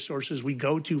media sources we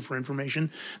go to for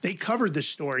information. They covered this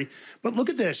story. But look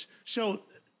at this. So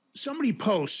somebody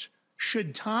posts,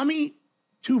 should Tommy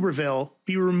Tuberville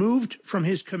be removed from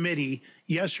his committee,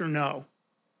 yes or no?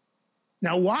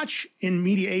 Now watch in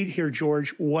Media 8 here,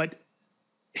 George, what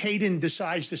Hayden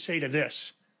decides to say to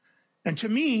this. And to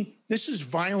me, this is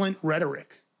violent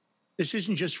rhetoric. This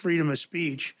isn't just freedom of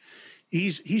speech.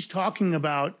 He's talking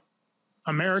about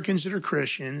Americans that are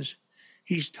Christians.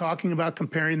 He's talking about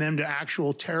comparing them to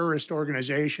actual terrorist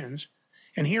organizations.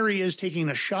 And here he is taking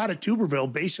a shot at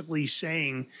Tuberville, basically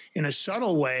saying in a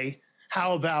subtle way,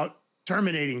 how about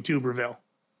terminating Tuberville?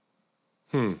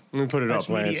 Let me put it up,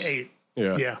 Lance. Media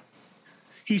 8. Yeah.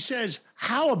 He says,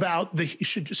 how about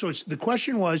the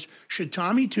question was, should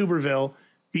Tommy Tuberville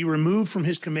be removed from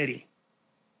his committee?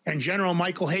 And General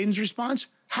Michael Hayden's response,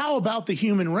 how about the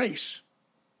human race?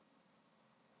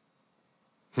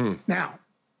 Now,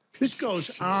 this goes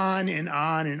on and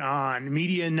on and on.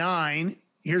 Media 9,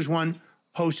 here's one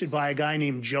posted by a guy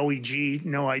named Joey G.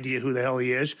 No idea who the hell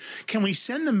he is. Can we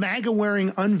send the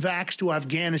MAGA-wearing unvaxxed to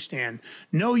Afghanistan?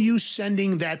 No use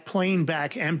sending that plane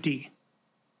back empty.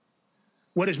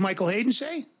 What does Michael Hayden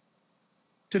say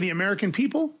to the American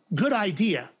people? Good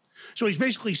idea. So he's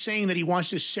basically saying that he wants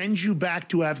to send you back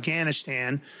to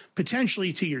Afghanistan,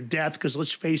 potentially to your death. Because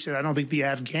let's face it, I don't think the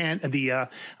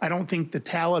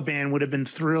Taliban would have been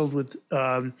thrilled with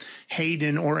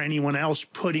Hayden or anyone else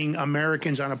putting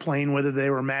Americans on a plane, whether they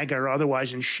were MAGA or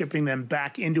otherwise, and shipping them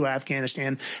back into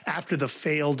Afghanistan after the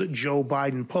failed Joe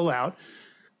Biden pullout.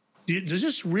 Is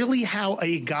this really how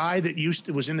a guy that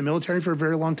was in the military for a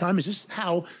very long time, is this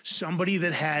how somebody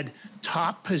that had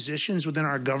top positions within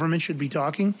our government should be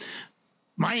talking?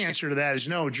 My answer to that is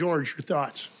no. George, your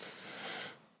thoughts?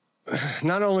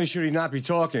 Not only should he not be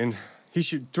talking, he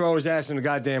should throw his ass in the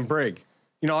goddamn brig.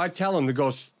 I tell him to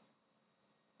go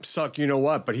suck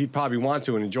what, but he'd probably want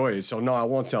to and enjoy it. So no, I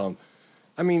won't tell him.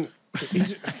 I mean,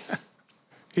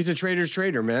 he's a traitor's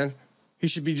traitor, man. He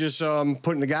should be just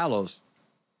put in the gallows.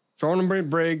 Throwing him in a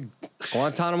brig,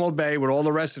 Guantanamo Bay with all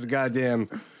the rest of the goddamn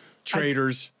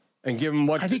traitors, and give him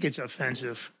what... I think it's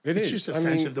offensive. It's just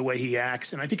offensive the way he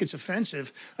acts, and I think it's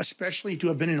offensive, especially to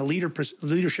have been in a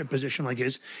leadership position like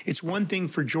his. It's one thing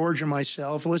for George and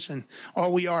myself. Listen,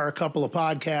 all we are a couple of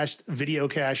podcast,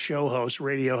 videocast show hosts,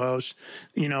 radio hosts.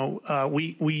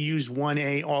 We use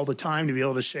 1A all the time to be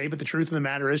able to say, but the truth of the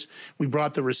matter is we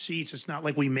brought the receipts. It's not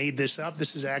like we made this up.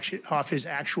 This is actually off his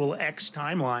actual X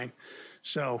timeline.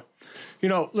 So,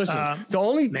 listen, the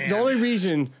only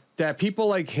reason that people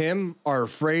like him are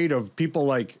afraid of people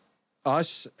like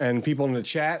us and people in the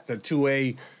chat, the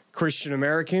 2A Christian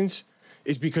Americans,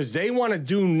 is because they want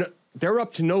to they're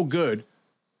up to no good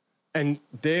and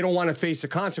they don't want to face the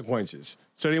consequences.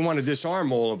 So they want to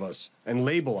disarm all of us and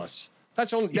label us.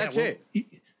 That's it.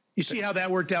 You see how that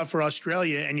worked out for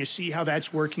Australia, and you see how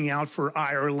that's working out for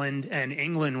Ireland and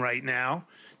England right now.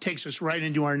 Takes us right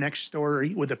into our next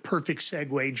story with a perfect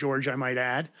segue, George, I might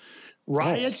add.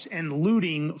 Riots and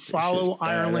looting follow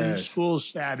Ireland school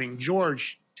stabbing.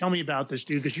 George, tell me about this,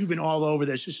 dude, because you've been all over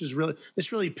this.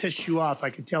 This really pissed you off. I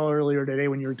could tell earlier today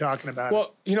when you were talking about it.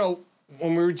 Well, you know,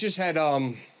 when we just had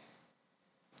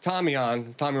Tommy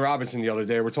Robinson the other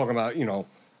day, we're talking about, you know,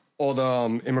 all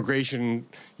the immigration,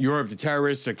 Europe, the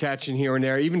terrorists are catching here and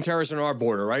there, even terrorists on our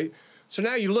border, right? So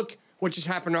now you look what just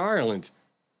happened to Ireland.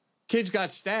 Kids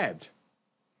got stabbed.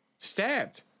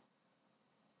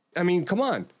 I mean, come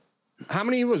on. How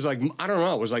many was like, I don't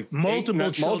know, it was like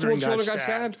multiple children got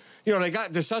stabbed. You know,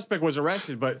 the suspect was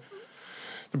arrested, but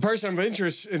the person of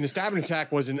interest in the stabbing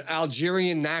attack was an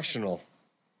Algerian national,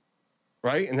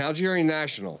 right? An Algerian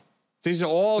national. These are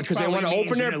all because they want to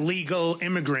open their illegal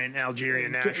immigrant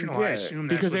Algerian national. Yeah, I assume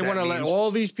that's because they want to let all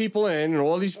these people in and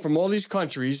all these from all these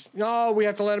countries. No, we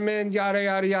have to let them in. Yada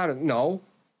yada yada. No,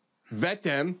 vet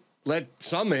them. Let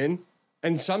some in,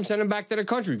 and some send them back to their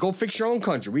country. Go fix your own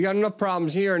country. We got enough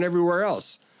problems here and everywhere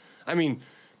else. I mean,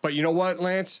 but you know what,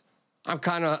 Lance? I'm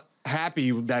kind of happy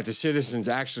that the citizens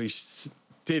actually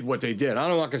did what they did. I'm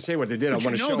not going to say what they did. But I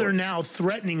want to show they're it. now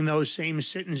threatening those same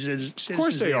citizens Of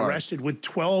course they are. arrested with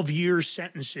 12-year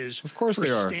sentences. Of course for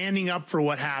they are. standing up for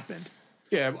what happened.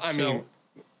 Yeah, I mean,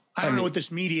 I don't know what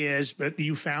this media is, but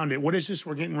you found it. What is this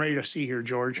we're getting ready to see here,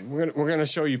 George? We're gonna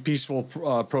show you peaceful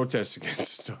protests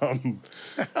against.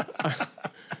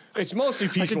 It's mostly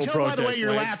peaceful I can tell protests. by the way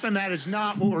you're Lance. laughing. That is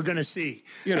not what we're going to see.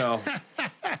 You know.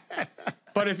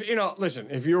 But if listen,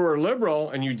 if you were a liberal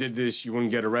and you did this, you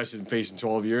wouldn't get arrested and facing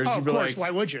 12 years. Oh, You'd of be course. like, Why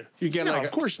would you? You get no, like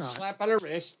of course a not. slap on the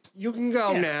wrist. You can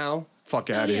go now. Fuck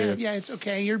out of here. Yeah, it's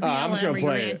okay. You're BLM, I'm just gonna you're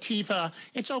play it. Antifa.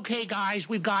 It's okay, guys.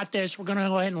 We've got this. We're going to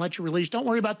go ahead and let you release. Don't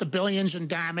worry about the billions in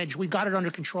damage. We've got it under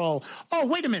control. Oh,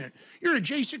 wait a minute. You're a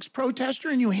J6 protester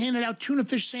and you handed out tuna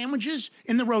fish sandwiches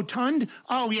in the rotund?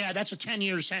 Oh, yeah, that's a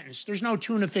 10-year sentence. There's no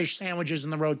tuna fish sandwiches in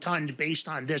the rotund based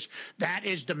on this. That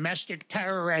is domestic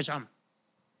terrorism.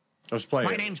 Let's play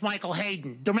My it. name's Michael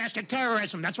Hayden. Domestic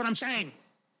terrorism. That's what I'm saying.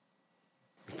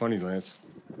 Funny, Lance.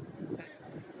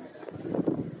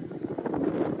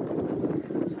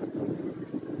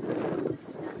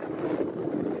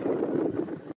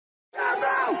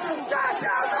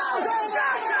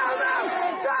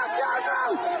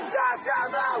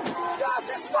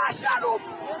 Shut up!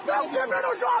 Don't give me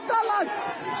no drop that lad!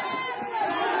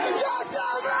 Get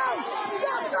down now!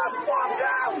 Get the fuck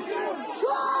down!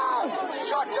 Oh,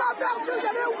 shut your mouth, you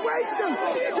little wasted!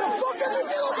 You fucking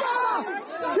little brother!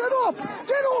 Get up!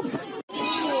 Get up!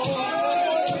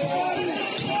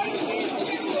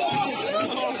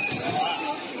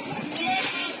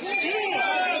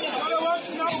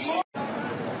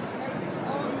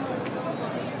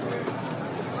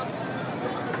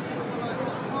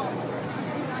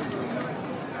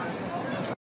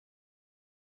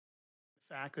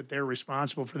 Fact that they're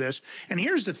responsible for this. And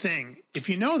here's the thing. If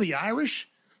you know the Irish,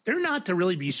 they're not to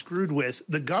really be screwed with.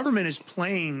 The government is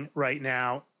playing right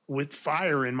now with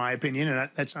fire, in my opinion.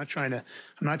 And I'm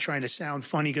not trying to sound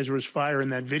funny because there was fire in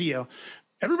that video.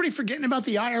 Everybody forgetting about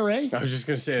the IRA? I was just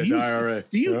going to say the IRA.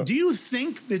 Do you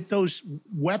think that those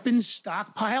weapons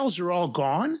stockpiles are all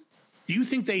gone? Do you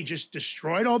think they just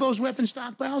destroyed all those weapon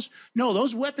stockpiles? No,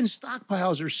 those weapon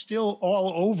stockpiles are still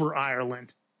all over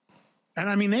Ireland. And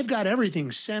I mean, they've got everything,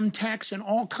 Semtex and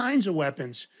all kinds of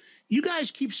weapons. You guys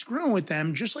keep screwing with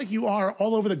them just like you are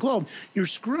all over the globe. You're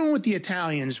screwing with the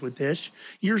Italians with this.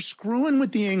 You're screwing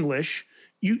with the English.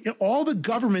 All the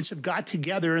governments have got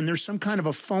together and there's some kind of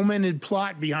a fomented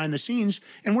plot behind the scenes.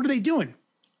 And what are they doing?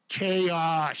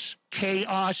 Chaos.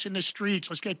 Chaos in the streets.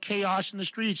 Let's get chaos in the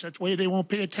streets. That's the way they won't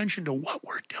pay attention to what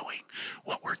we're doing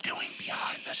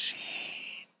behind the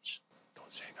scenes.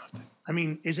 Don't say nothing. I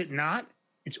mean, is it not?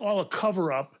 It's all a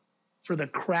cover-up for the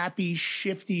crappy,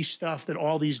 shifty stuff that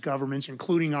all these governments,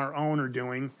 including our own, are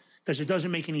doing, because it doesn't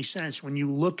make any sense. When you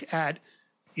look at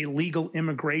illegal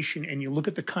immigration and you look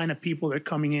at the kind of people that are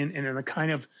coming in and the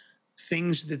kind of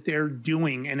things that they're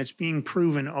doing, and it's being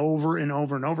proven over and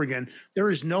over and over again,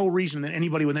 there is no reason that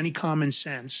anybody with any common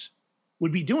sense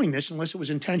would be doing this unless it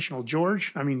was intentional.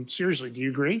 George, I mean, seriously, do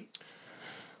you agree?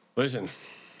 Listen,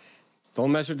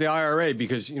 don't mess with the IRA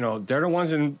because, they're the ones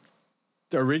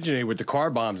that originate with the car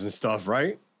bombs and stuff,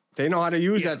 right? They know how to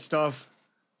use that stuff.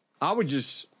 I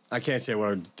can't say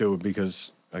what I'd do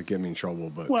because that'd get me in trouble,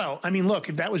 but. Well, I mean, look,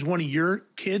 if that was one of your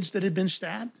kids that had been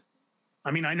stabbed,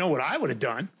 I mean, I know what I would have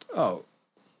done. Oh,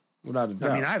 without a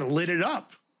doubt. I mean, I'd have lit it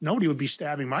up. Nobody would be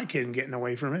stabbing my kid and getting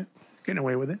away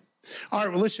with it. All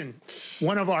right, well, listen,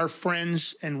 one of our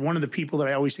friends and one of the people that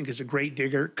I always think is a great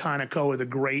digger, Conocoa the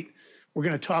Great, we're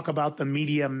going to talk about the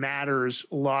Media Matters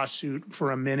lawsuit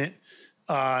for a minute.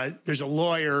 There's a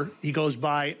lawyer, he goes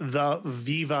by the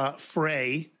Viva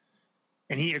Frey,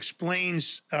 and he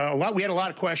explains a lot. We had a lot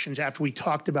of questions after we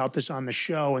talked about this on the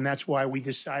show, and that's why we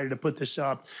decided to put this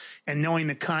up. And knowing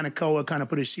that Conocoa kind of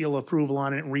put a seal of approval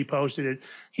on it and reposted it,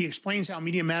 he explains how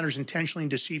Media Matters intentionally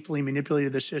and deceitfully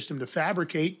manipulated the system to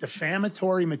fabricate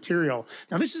defamatory material.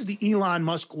 Now, this is the Elon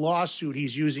Musk lawsuit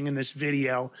he's using in this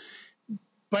video.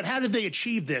 But how did they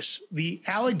achieve this? The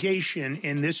allegation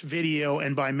in this video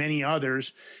and by many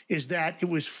others is that it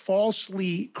was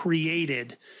falsely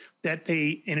created, that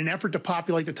they, in an effort to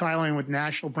populate the timeline with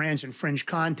national brands and fringe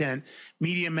content,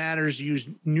 Media Matters used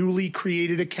newly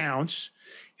created accounts,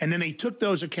 and then they took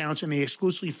those accounts and they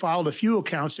exclusively followed a few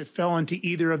accounts that fell into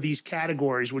either of these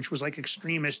categories, which was like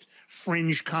extremist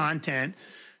fringe content.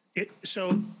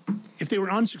 So if they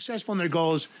were unsuccessful in their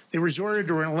goals, they resorted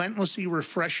to relentlessly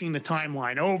refreshing the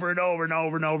timeline over and over and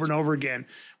over and over and over again,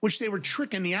 which they were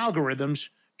tricking the algorithms,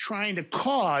 trying to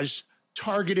cause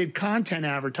targeted content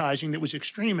advertising that was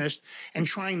extremist and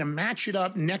trying to match it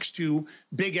up next to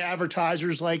big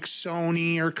advertisers like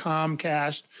Sony or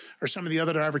Comcast or some of the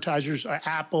other advertisers,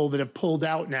 Apple, that have pulled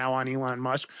out now on Elon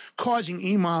Musk, causing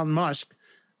Elon Musk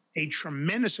a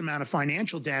tremendous amount of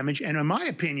financial damage and, in my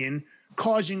opinion,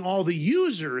 causing all the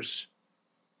users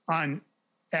on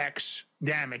X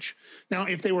damage. Now,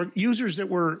 if they were users that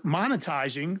were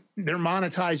monetizing, their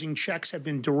monetizing checks have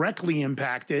been directly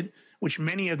impacted, which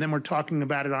many of them were talking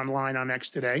about it online on X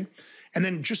today. And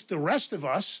then just the rest of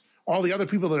us, all the other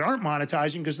people that aren't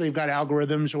monetizing because they've got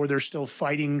algorithms or they're still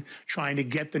fighting, trying to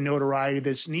get the notoriety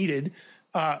that's needed.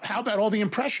 How about all the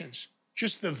impressions?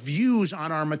 Just the views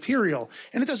on our material.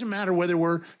 And it doesn't matter whether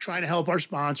we're trying to help our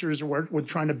sponsors or we're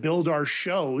trying to build our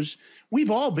shows.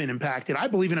 We've all been impacted. I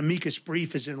believe an amicus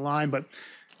brief is in line, but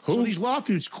so these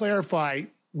lawsuits clarify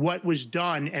what was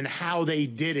done and how they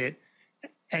did it.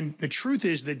 And the truth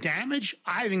is the damage,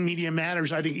 I think Media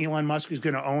Matters, I think Elon Musk is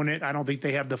going to own it. I don't think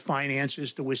they have the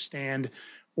finances to withstand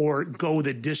or go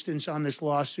the distance on this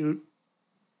lawsuit.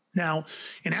 Now,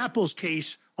 in Apple's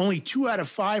case, only 2 out of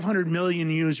 500 million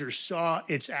users saw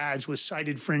its ads with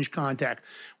cited fringe content,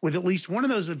 with at least one of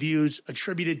those views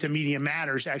attributed to Media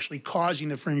Matters actually causing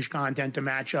the fringe content to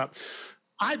match up.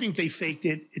 I think they faked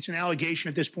it. It's an allegation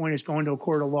at this point. It's going to a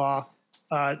court of law.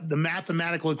 The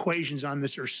mathematical equations on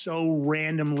this are so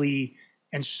randomly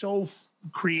and so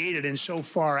created and so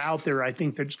far out there, I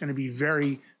think that it's going to be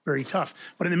very, very tough.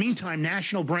 But in the meantime,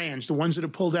 national brands, the ones that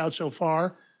have pulled out so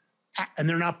far, and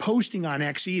they're not posting on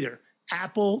X either.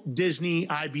 Apple, Disney,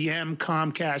 IBM,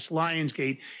 Comcast,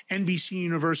 Lionsgate, NBC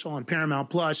Universal, and Paramount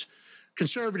Plus.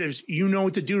 Conservatives, you know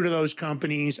what to do to those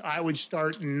companies. I would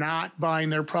start not buying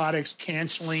their products,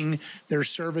 canceling their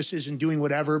services, and doing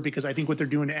whatever, because I think what they're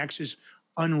doing to X is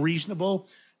unreasonable.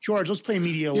 George, let's play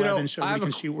Media 11 so we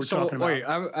can see what we're talking about. Wait,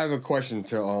 I have a question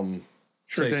to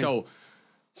Sure say. thing. So,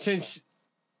 since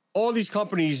all these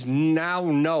companies now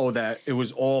know that it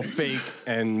was all fake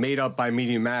and made up by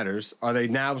Media Matters, are they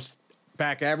now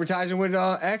back advertising with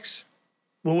X?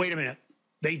 Well, wait a minute.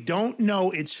 They don't know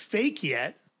it's fake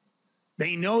yet.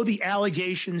 They know the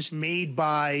allegations made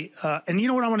by, and you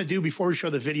know what I want to do before we show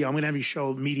the video? I'm going to have you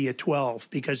show Media 12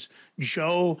 because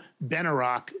Joe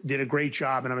Benarock did a great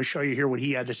job, and I'm going to show you here what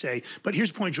he had to say. But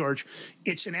here's the point, George.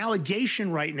 It's an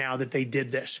allegation right now that they did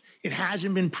this. It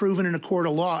hasn't been proven in a court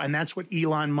of law, and that's what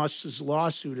Elon Musk's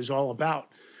lawsuit is all about.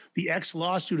 The X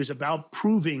lawsuit is about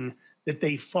proving that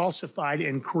they falsified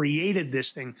and created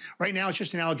this thing. Right now, it's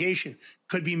just an allegation.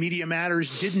 Could be Media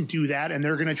Matters didn't do that, and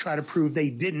they're going to try to prove they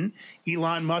didn't.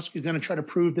 Elon Musk is going to try to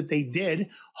prove that they did.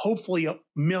 Hopefully,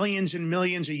 millions and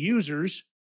millions of users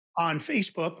on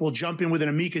Facebook will jump in with an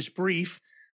amicus brief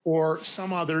or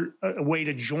some other way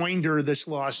to joinder this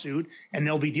lawsuit, and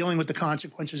they'll be dealing with the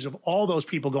consequences of all those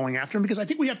people going after him, because I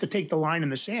think we have to take the line in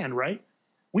the sand, right?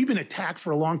 We've been attacked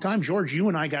for a long time. George, you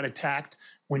and I got attacked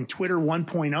when Twitter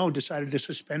 1.0 decided to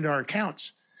suspend our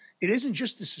accounts. It isn't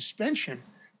just the suspension.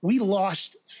 We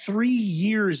lost 3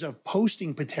 years of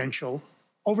posting potential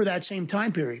over that same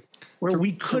time period, where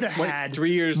we could have had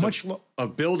 3 years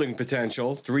of building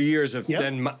potential, 3 years of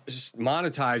then just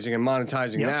monetizing and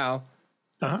monetizing now.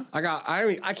 I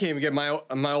can't even get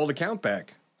my old account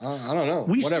back. I don't know.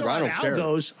 We Whatever. still I have don't care.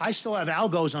 algos. I still have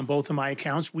algos on both of my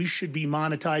accounts. We should be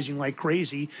monetizing like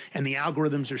crazy, and the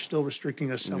algorithms are still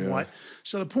restricting us somewhat. Yeah.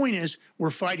 So the point is, we're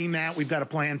fighting that. We've got a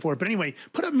plan for it. But anyway,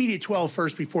 put up Media 12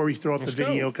 first before we throw up the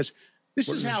video, because This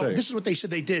What is does it how. say? This is what they said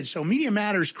they did. So Media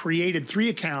Matters created 3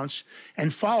 accounts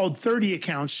and followed 30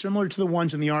 accounts similar to the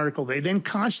ones in the article. They then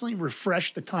constantly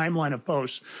refreshed the timeline of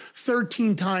posts,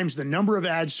 13 times the number of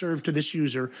ads served to this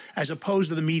user as opposed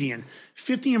to the median.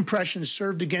 50 impressions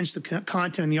served against the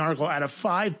content in the article out of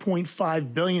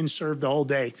 5.5 billion served the whole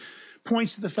day.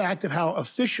 Points to the fact of how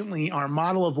efficiently our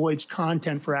model avoids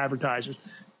content for advertisers.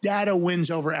 Data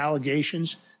wins over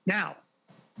allegations. Now,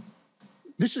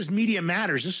 this is Media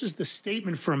Matters. This is the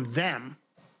statement from them.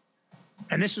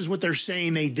 And this is what they're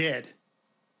saying they did.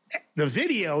 The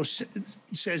video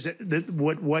says that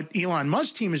what Elon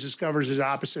Musk's team has discovered is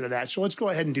opposite of that. So let's go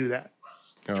ahead and do that.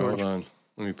 Oh, hold on.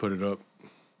 Let me put it up.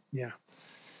 Yeah.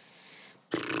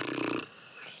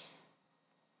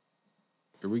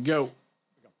 Here we go.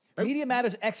 Media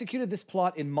Matters executed this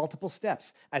plot in multiple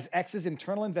steps, as X's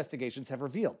internal investigations have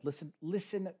revealed.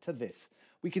 Listen to this.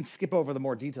 We can skip over the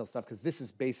more detailed stuff because this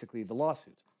is basically the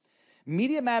lawsuit.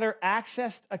 Media Matters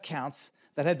accessed accounts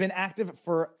that had been active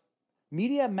for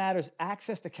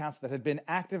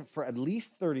at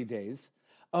least 30 days.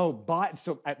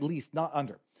 So at least, not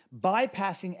under.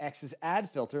 Bypassing X's ad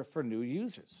filter for new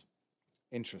users.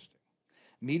 Interesting.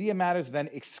 Media Matters then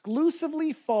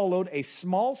exclusively followed a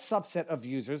small subset of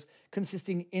users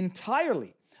consisting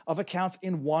entirely of accounts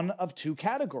in one of 2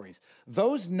 categories.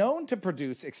 Those known to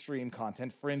produce extreme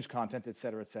content, fringe content,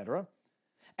 etc.,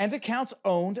 and accounts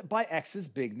owned by X's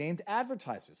big-named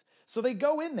advertisers. So they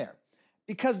go in there.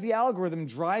 Because the algorithm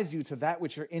drives you to that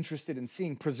which you're interested in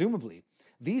seeing, presumably,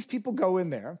 these people go in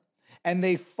there and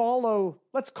they follow,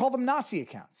 let's call them Nazi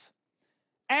accounts.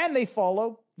 And they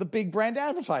follow the big brand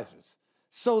advertisers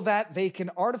so that they can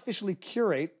artificially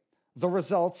curate the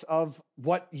results of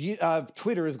what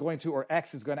Twitter is going to, or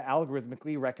X is going to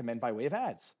algorithmically recommend by way of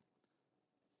ads.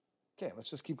 Okay, let's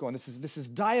just keep going. This is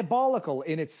diabolical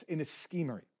in its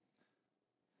schemery.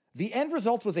 The end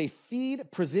result was a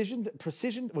precision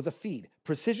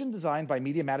designed by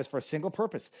Media Matters for a single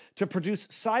purpose: to produce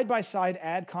side-by-side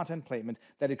ad content placement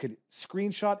that it could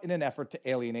screenshot in an effort to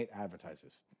alienate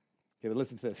advertisers. Okay, but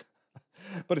listen to this.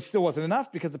 But it still wasn't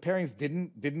enough because the pairings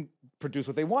didn't produce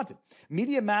what they wanted.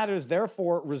 Media Matters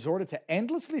therefore resorted to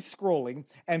endlessly scrolling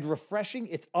and refreshing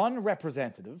its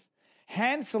unrepresentative,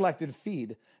 hand-selected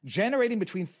feed, generating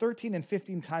between 13 and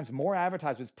 15 times more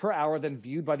advertisements per hour than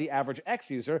viewed by the average X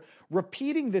user,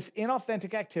 repeating this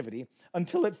inauthentic activity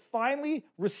until it finally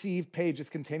received pages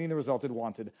containing the result it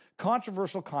wanted: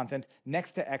 controversial content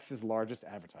next to X's largest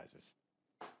advertisers.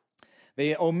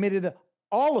 They omitted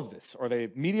all of this, or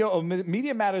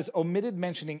Media Matters omitted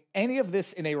mentioning any of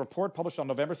this in a report published on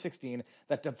November 16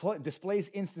 that displays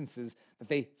instances that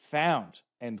they found,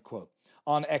 end quote,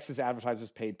 on X's advertisers'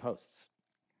 paid posts.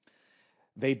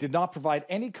 They did not provide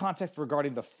any context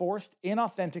regarding the forced,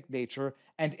 inauthentic nature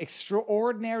and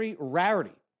extraordinary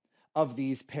rarity of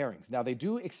these pairings. Now, they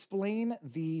do explain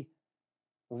the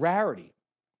rarity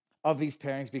of these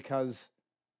pairings because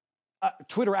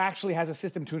Twitter actually has a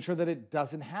system to ensure that it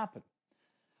doesn't happen.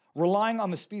 Relying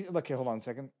on the speed. Okay, hold on a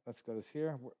second. Let's go this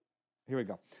here. Here we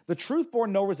go. The truth bore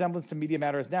no resemblance to Media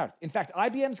Matters now. In fact,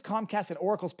 IBM's, Comcast, and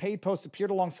Oracle's paid posts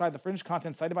appeared alongside the fringe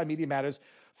content cited by Media Matters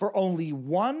for only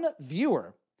 1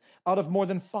 viewer out of more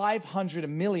than 500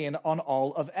 million on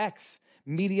all of X.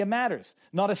 Media Matters.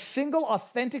 Not a single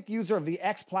authentic user of the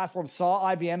X platform saw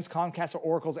IBM's, Comcast, or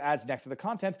Oracle's ads next to the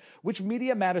content, which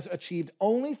Media Matters achieved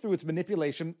only through its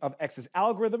manipulation of X's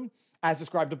algorithm, as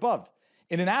described above.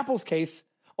 In Apple's case,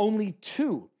 only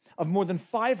 2 of more than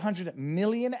 500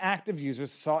 million active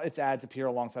users saw its ads appear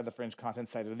alongside the fringe content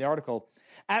cited in the article,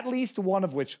 at least one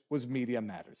of which was Media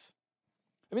Matters.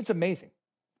 I mean, it's amazing.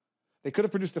 They could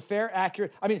have produced a fair,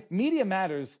 accurate... Media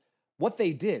Matters, what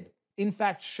they did, in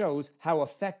fact, shows how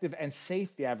effective and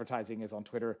safe the advertising is on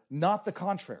Twitter, not the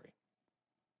contrary.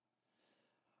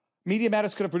 Media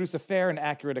Matters could have produced a fair and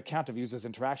accurate account of users'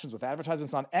 interactions with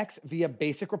advertisements on X via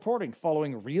basic reporting,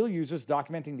 following real users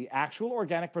documenting the actual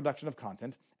organic production of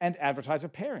content and advertiser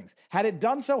pairings. Had it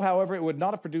done so, however, it would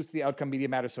not have produced the outcome Media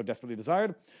Matters so desperately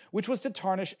desired, which was to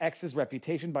tarnish X's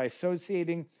reputation by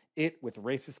associating it with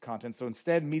racist content. So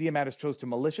instead, Media Matters chose to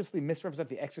maliciously misrepresent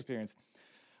the X experience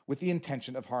with the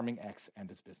intention of harming X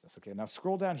and its business. Okay, now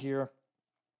scroll down here.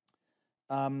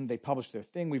 They published their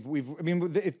thing.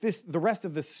 The rest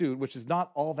of the suit, which is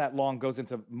not all that long, goes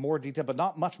into more detail, but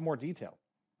not much more detail.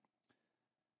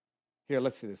 Here,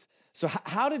 let's see this. So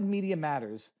how did Media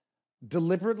Matters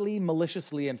deliberately,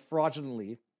 maliciously, and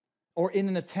fraudulently, or in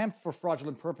an attempt for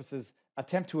fraudulent purposes,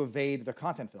 attempt to evade their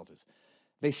content filters?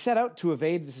 They set out to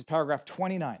evade, this is paragraph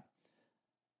 29.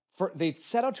 They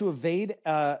set out to evade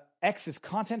X's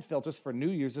content filters for new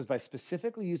users by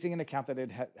specifically using an account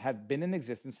that had been in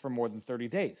existence for more than 30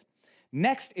 days.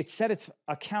 Next, it set its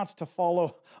account to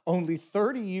follow only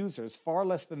 30 users, far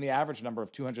less than the average number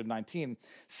of 219,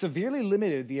 severely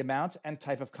limited the amount and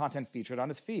type of content featured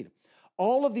on its feed.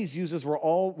 All of these users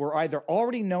were either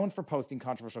already known for posting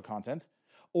controversial content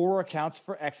or accounts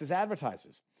for X's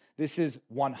advertisers. This is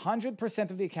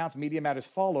 100% of the accounts Media Matters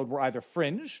followed were either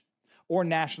fringe or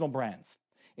national brands.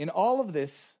 In all,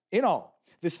 this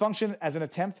functioned as an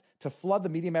attempt to flood the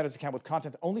Media Matters account with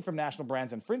content only from national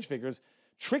brands and fringe figures,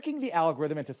 tricking the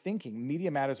algorithm into thinking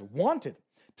Media Matters wanted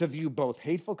to view both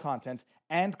hateful content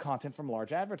and content from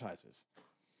large advertisers.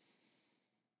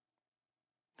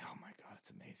 Oh my God,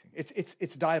 it's amazing.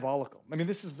 It's diabolical. I mean,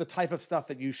 this is the type of stuff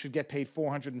that you should get paid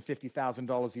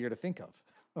 $450,000 a year to think of.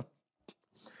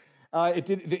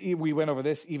 We went over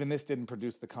this. Even this didn't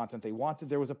produce the content they wanted.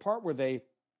 There was a part where they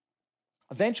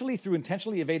eventually, through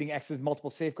intentionally evading X's multiple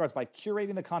safeguards by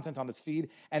curating the content on its feed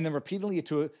and then repeatedly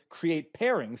to create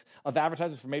pairings of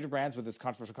advertisers for major brands with this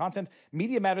controversial content,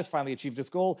 Media Matters finally achieved its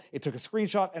goal. It took a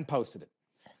screenshot and posted it.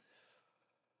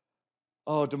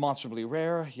 Oh, demonstrably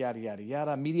rare, yada, yada,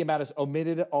 yada. Media Matters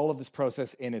omitted all of this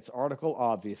process in its article.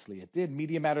 Obviously, it did.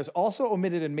 Media Matters also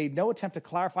omitted and made no attempt to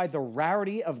clarify the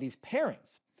rarity of these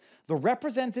pairings. The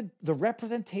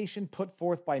representation put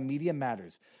forth by Media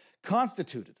Matters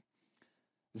constituted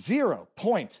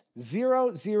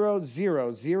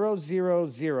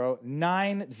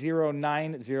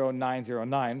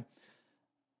 0.0000009090909.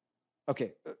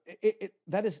 Okay,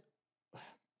 that is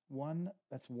 1,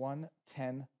 that's 1,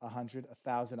 10, 100,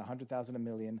 1,000, 100,000, a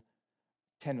million,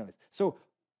 10 million. So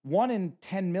 1 in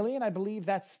 10 million, I believe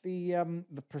that's the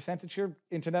percentage here.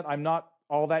 Internet, I'm not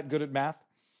all that good at math.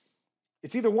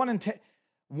 It's either 1 in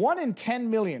 10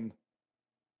 million,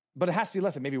 but it has to be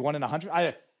less than maybe 1 in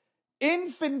 100.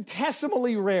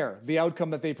 Infinitesimally rare, the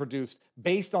outcome that they produced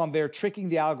based on their tricking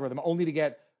the algorithm only to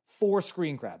get 4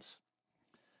 screen grabs.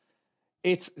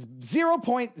 It's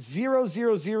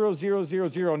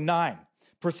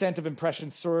 0.0000009% of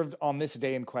impressions served on this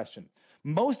day in question.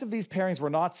 Most of these pairings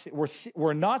were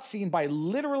not seen by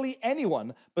literally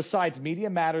anyone besides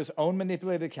Media Matters' own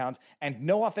manipulated account, and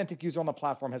no authentic user on the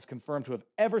platform has confirmed to have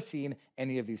ever seen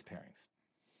any of these pairings.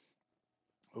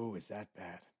 Oh, is that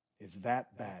bad? Is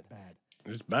that bad?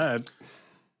 It's bad.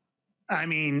 I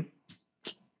mean,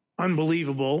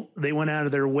 unbelievable. They went out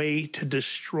of their way to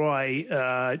destroy,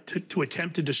 to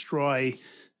attempt to destroy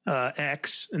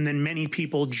X, and then many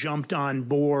people jumped on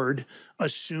board,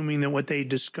 assuming that what they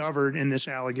discovered in this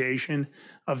allegation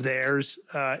of theirs,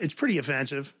 it's pretty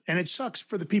offensive, and it sucks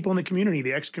for the people in the community,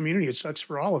 the X community. It sucks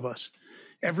for all of us.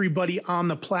 Everybody on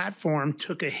the platform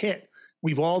took a hit.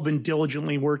 We've all been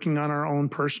diligently working on our own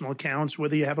personal accounts,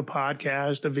 whether you have a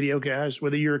podcast, a video cast,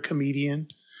 whether you're a comedian,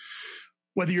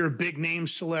 whether you're a big name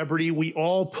celebrity. We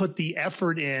all put the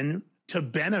effort in to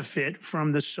benefit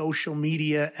from the social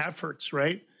media efforts,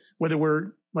 right? Whether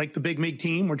we're like the Big Mig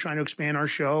team, we're trying to expand our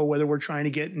show, whether we're trying to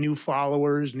get new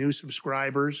followers, new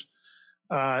subscribers.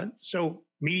 So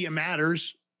Media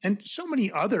Matters and so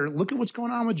many other, look at what's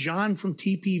going on with John from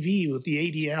TPV with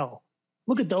the ADL.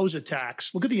 Look at those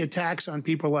attacks. Look at the attacks on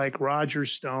people like Roger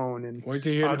Stone and wait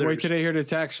till they hear the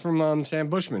attacks from Sam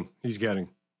Bushman he's getting.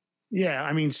 Yeah,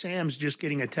 I mean, Sam's just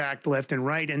getting attacked left and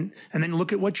right. And then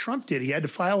look at what Trump did. He had to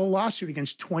file a lawsuit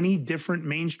against 20 different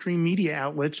mainstream media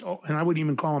outlets, and I wouldn't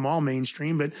even call them all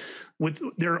mainstream, but with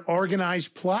their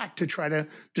organized plot to try to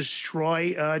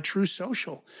destroy True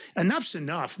Social. Enough's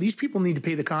enough. These people need to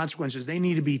pay the consequences. They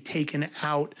need to be taken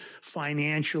out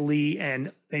financially,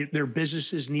 and their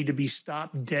businesses need to be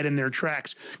stopped dead in their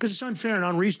tracks because it's unfair and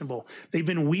unreasonable. They've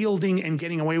been wielding and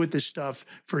getting away with this stuff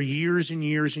for years and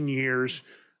years and years.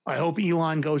 I hope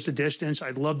Elon goes the distance.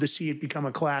 I'd love to see it become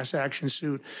a class action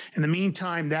suit. In the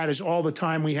meantime, that is all the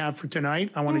time we have for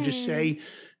tonight. I want to just say,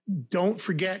 don't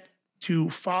forget to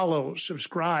follow,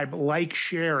 subscribe, like,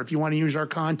 share. If you want to use our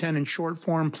content in short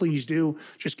form, please do.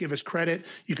 Just give us credit.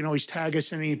 You can always tag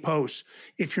us in any posts.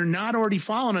 If you're not already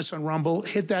following us on Rumble,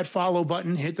 hit that follow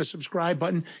button, hit the subscribe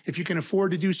button. If you can afford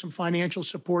to do some financial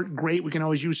support, great. We can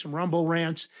always use some Rumble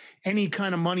rants. Any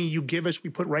kind of money you give us,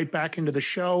 we put right back into the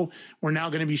show. We're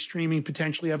now going to be streaming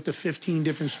potentially up to 15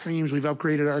 different streams. We've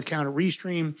upgraded our account at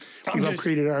Restream. We've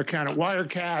upgraded our account at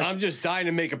Wirecast. I'm just dying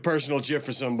to make a personal GIF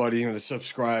for somebody that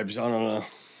subscribes. I don't know.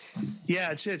 Yeah,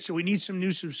 that's it. So we need some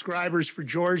new subscribers for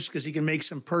George because he can make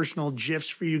some personal GIFs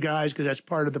for you guys because that's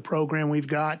part of the program we've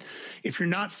got. If you're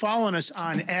not following us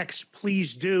on X,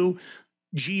 please do.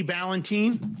 G.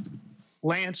 Ballantine,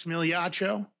 Lance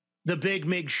Miliaccio, The Big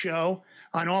Mig Show.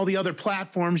 On all the other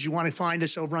platforms, you want to find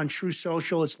us over on True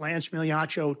Social. It's Lance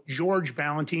Migliaccio, George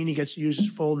Ballantini gets to use his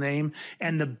full name,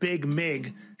 and The Big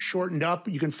Mig, shortened up.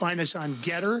 You can find us on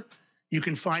Getter. You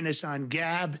can find us on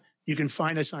Gab. You can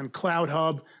find us on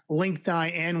CloudHub,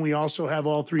 LinkedIn. We also have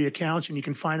all 3 accounts, and you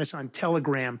can find us on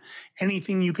Telegram.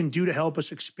 Anything you can do to help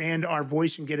us expand our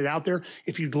voice and get it out there.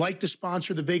 If you'd like to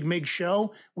sponsor The Big Mig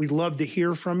Show, we'd love to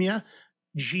hear from you.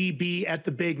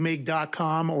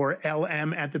 gb@thebigmig.com or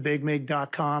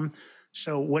lm@thebigmig.com.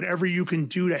 So whatever you can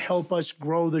do to help us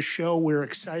grow the show, we're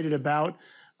excited about.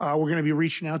 We're going to be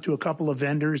reaching out to a couple of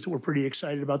vendors that we're pretty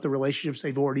excited about the relationships.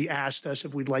 They've already asked us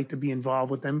if we'd like to be involved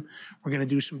with them. We're going to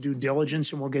do some due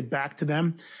diligence and we'll get back to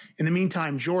them. In the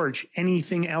meantime, George,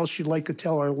 anything else you'd like to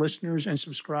tell our listeners and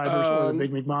subscribers or the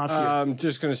Big Mig Mafia? I'm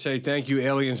just going to say thank you,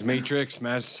 Aliens Matrix,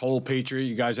 Mass Whole Patriot.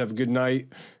 You guys have a good night.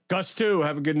 Gus, too,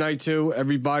 have a good night, too.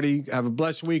 Everybody, have a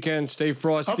blessed weekend. Stay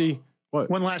frosty. What?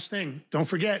 One last thing. Don't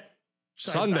forget.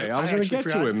 Sunday. I was going to get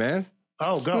to it, man.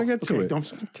 Oh, go. Get to it.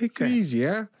 Take it easy,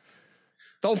 yeah?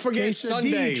 Don't forget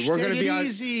Sunday. We're going to be on.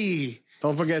 Easy.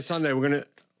 Don't forget Sunday.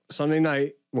 Sunday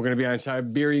night, we're going to be on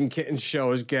Siberian Kitten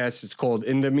Show as guests. It's called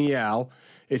In the Meow.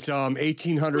 It's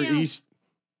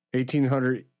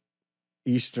 1800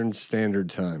 Eastern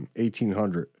Standard Time.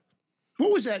 1800.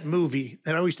 What was that movie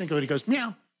that I always think of it? He goes,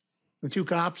 meow. The 2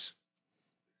 cops.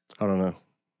 I don't know.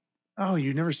 Oh,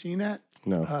 you've never seen that?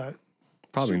 No.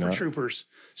 Probably not.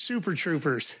 Super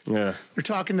Troopers. Yeah. They're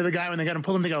talking to the guy when they got him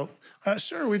pull him. They go,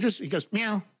 sir, he goes,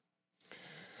 meow.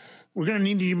 We're going to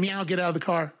need you to meow, get out of the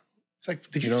car. It's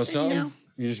like, did you know something? Meow?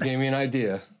 You just gave me an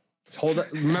idea. Hold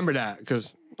that. Remember that,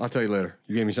 because I'll tell you later.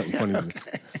 You gave me something funny.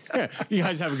 Okay. Yeah, you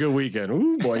guys have a good weekend.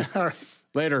 Ooh, boy. All right.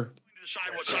 Later.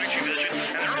 Decide what sites you visit,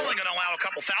 and they're only going to allow a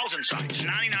couple thousand sites.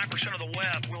 99% of the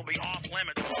web will be off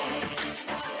limits.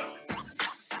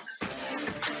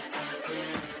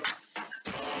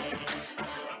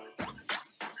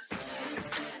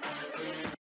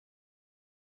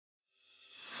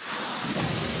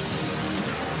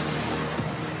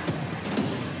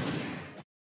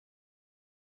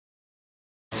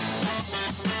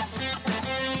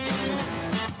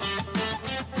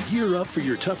 Gear up for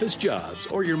your toughest jobs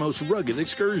or your most rugged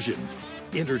excursions.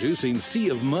 Introducing Sea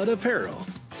of Mud Apparel,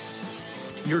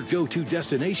 your go-to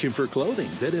destination for clothing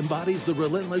that embodies the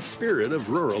relentless spirit of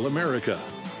rural America.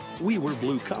 We were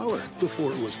blue collar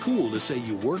before it was cool to say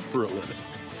you worked for a living.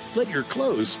 Let your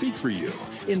clothes speak for you.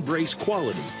 Embrace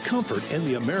quality, comfort, and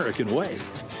the American way.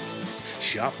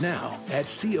 Shop now at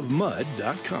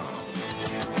seaofmud.com.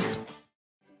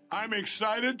 I'm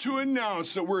excited to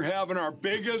announce that we're having our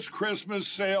biggest Christmas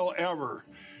sale ever.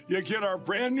 You get our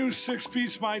brand new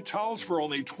 6-piece My Towels for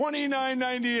only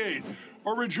 $29.98,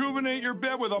 or rejuvenate your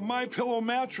bed with a MyPillow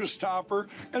mattress topper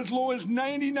as low as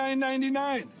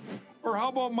 $99.99. Or how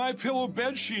about MyPillow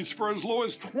bed sheets for as low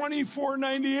as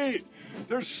 $24.98?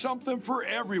 There's something for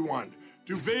everyone.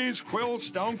 Duvets, quilts,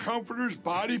 down comforters,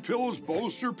 body pillows,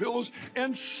 bolster pillows,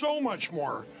 and so much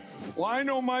more. Well, I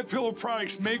know MyPillow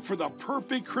products make for the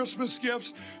perfect Christmas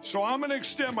gifts, so I'm going to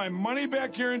extend my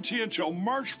money-back guarantee until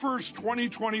March 1st,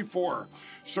 2024.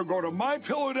 So go to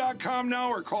MyPillow.com now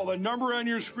or call the number on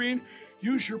your screen.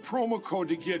 Use your promo code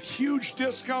to get huge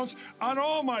discounts on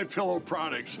all MyPillow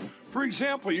products. For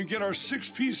example, you get our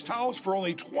 6-piece towels for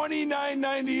only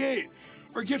 $29.98.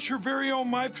 Or get your very own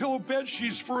MyPillow bed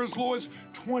sheets for as low as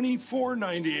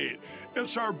 $24.98.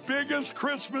 It's our biggest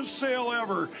Christmas sale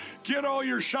ever. Get all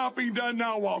your shopping done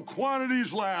now while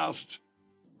quantities last.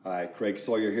 Hi, Craig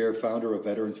Sawyer here, founder of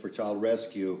Veterans for Child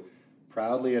Rescue,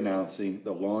 proudly announcing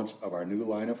the launch of our new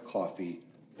line of coffee,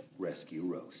 Rescue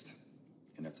Roast.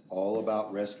 And it's all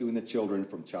about rescuing the children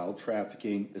from child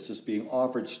trafficking. This is being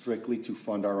offered strictly to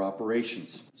fund our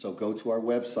operations. So go to our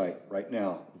website right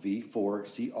now,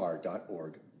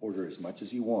 v4cr.org. Order as much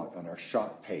as you want on our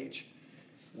shop page.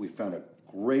 We found a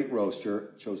great roaster,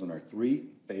 chosen our 3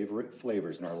 favorite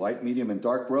flavors. In our light, medium, and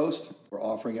dark roast, we're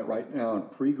offering it right now in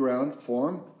pre-ground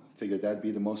form. Figured that'd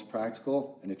be the most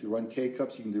practical. And if you run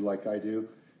K-cups, you can do like I do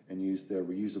and use the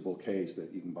reusable Ks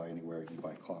that you can buy anywhere you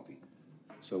buy coffee.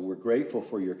 So we're grateful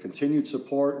for your continued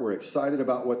support. We're excited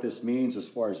about what this means as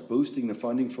far as boosting the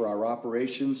funding for our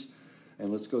operations.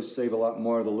 And let's go save a lot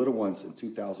more of the little ones in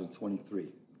 2023.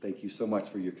 Thank you so much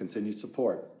for your continued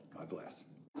support. God bless.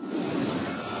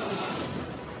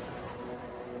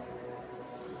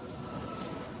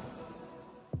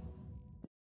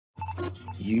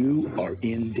 You are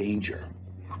in danger.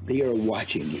 They are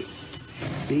watching you.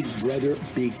 Big brother,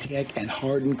 big tech, and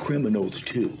hardened criminals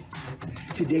too.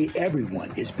 Today,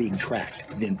 everyone is being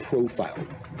tracked, then profiled,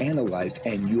 analyzed,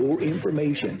 and your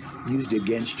information used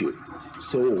against you,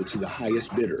 sold to the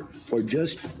highest bidder, or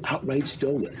just outright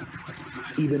stolen.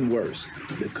 Even worse,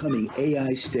 the coming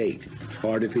AI state,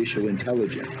 artificial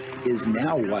intelligence, is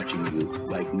now watching you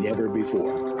like never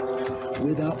before.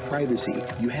 Without privacy,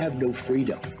 you have no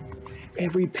freedom.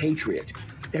 Every patriot,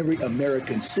 every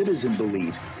American citizen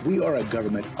believes we are a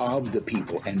government of the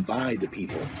people and by the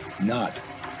people, not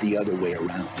the other way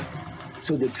around.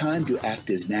 So the time to act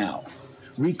is now.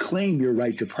 Reclaim your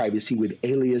right to privacy with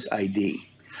Alias ID.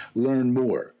 Learn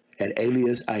more at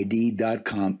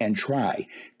aliasid.com and try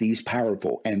these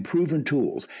powerful and proven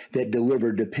tools that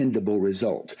deliver dependable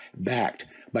results, backed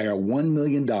by our $1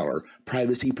 million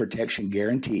privacy protection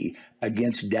guarantee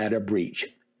against data breach.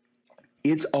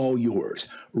 It's all yours,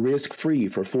 risk-free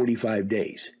for 45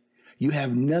 days. You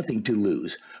have nothing to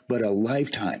lose but a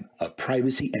lifetime of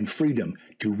privacy and freedom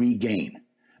to regain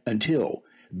until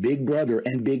Big Brother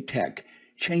and Big Tech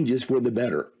changes for the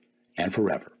better and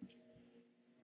forever.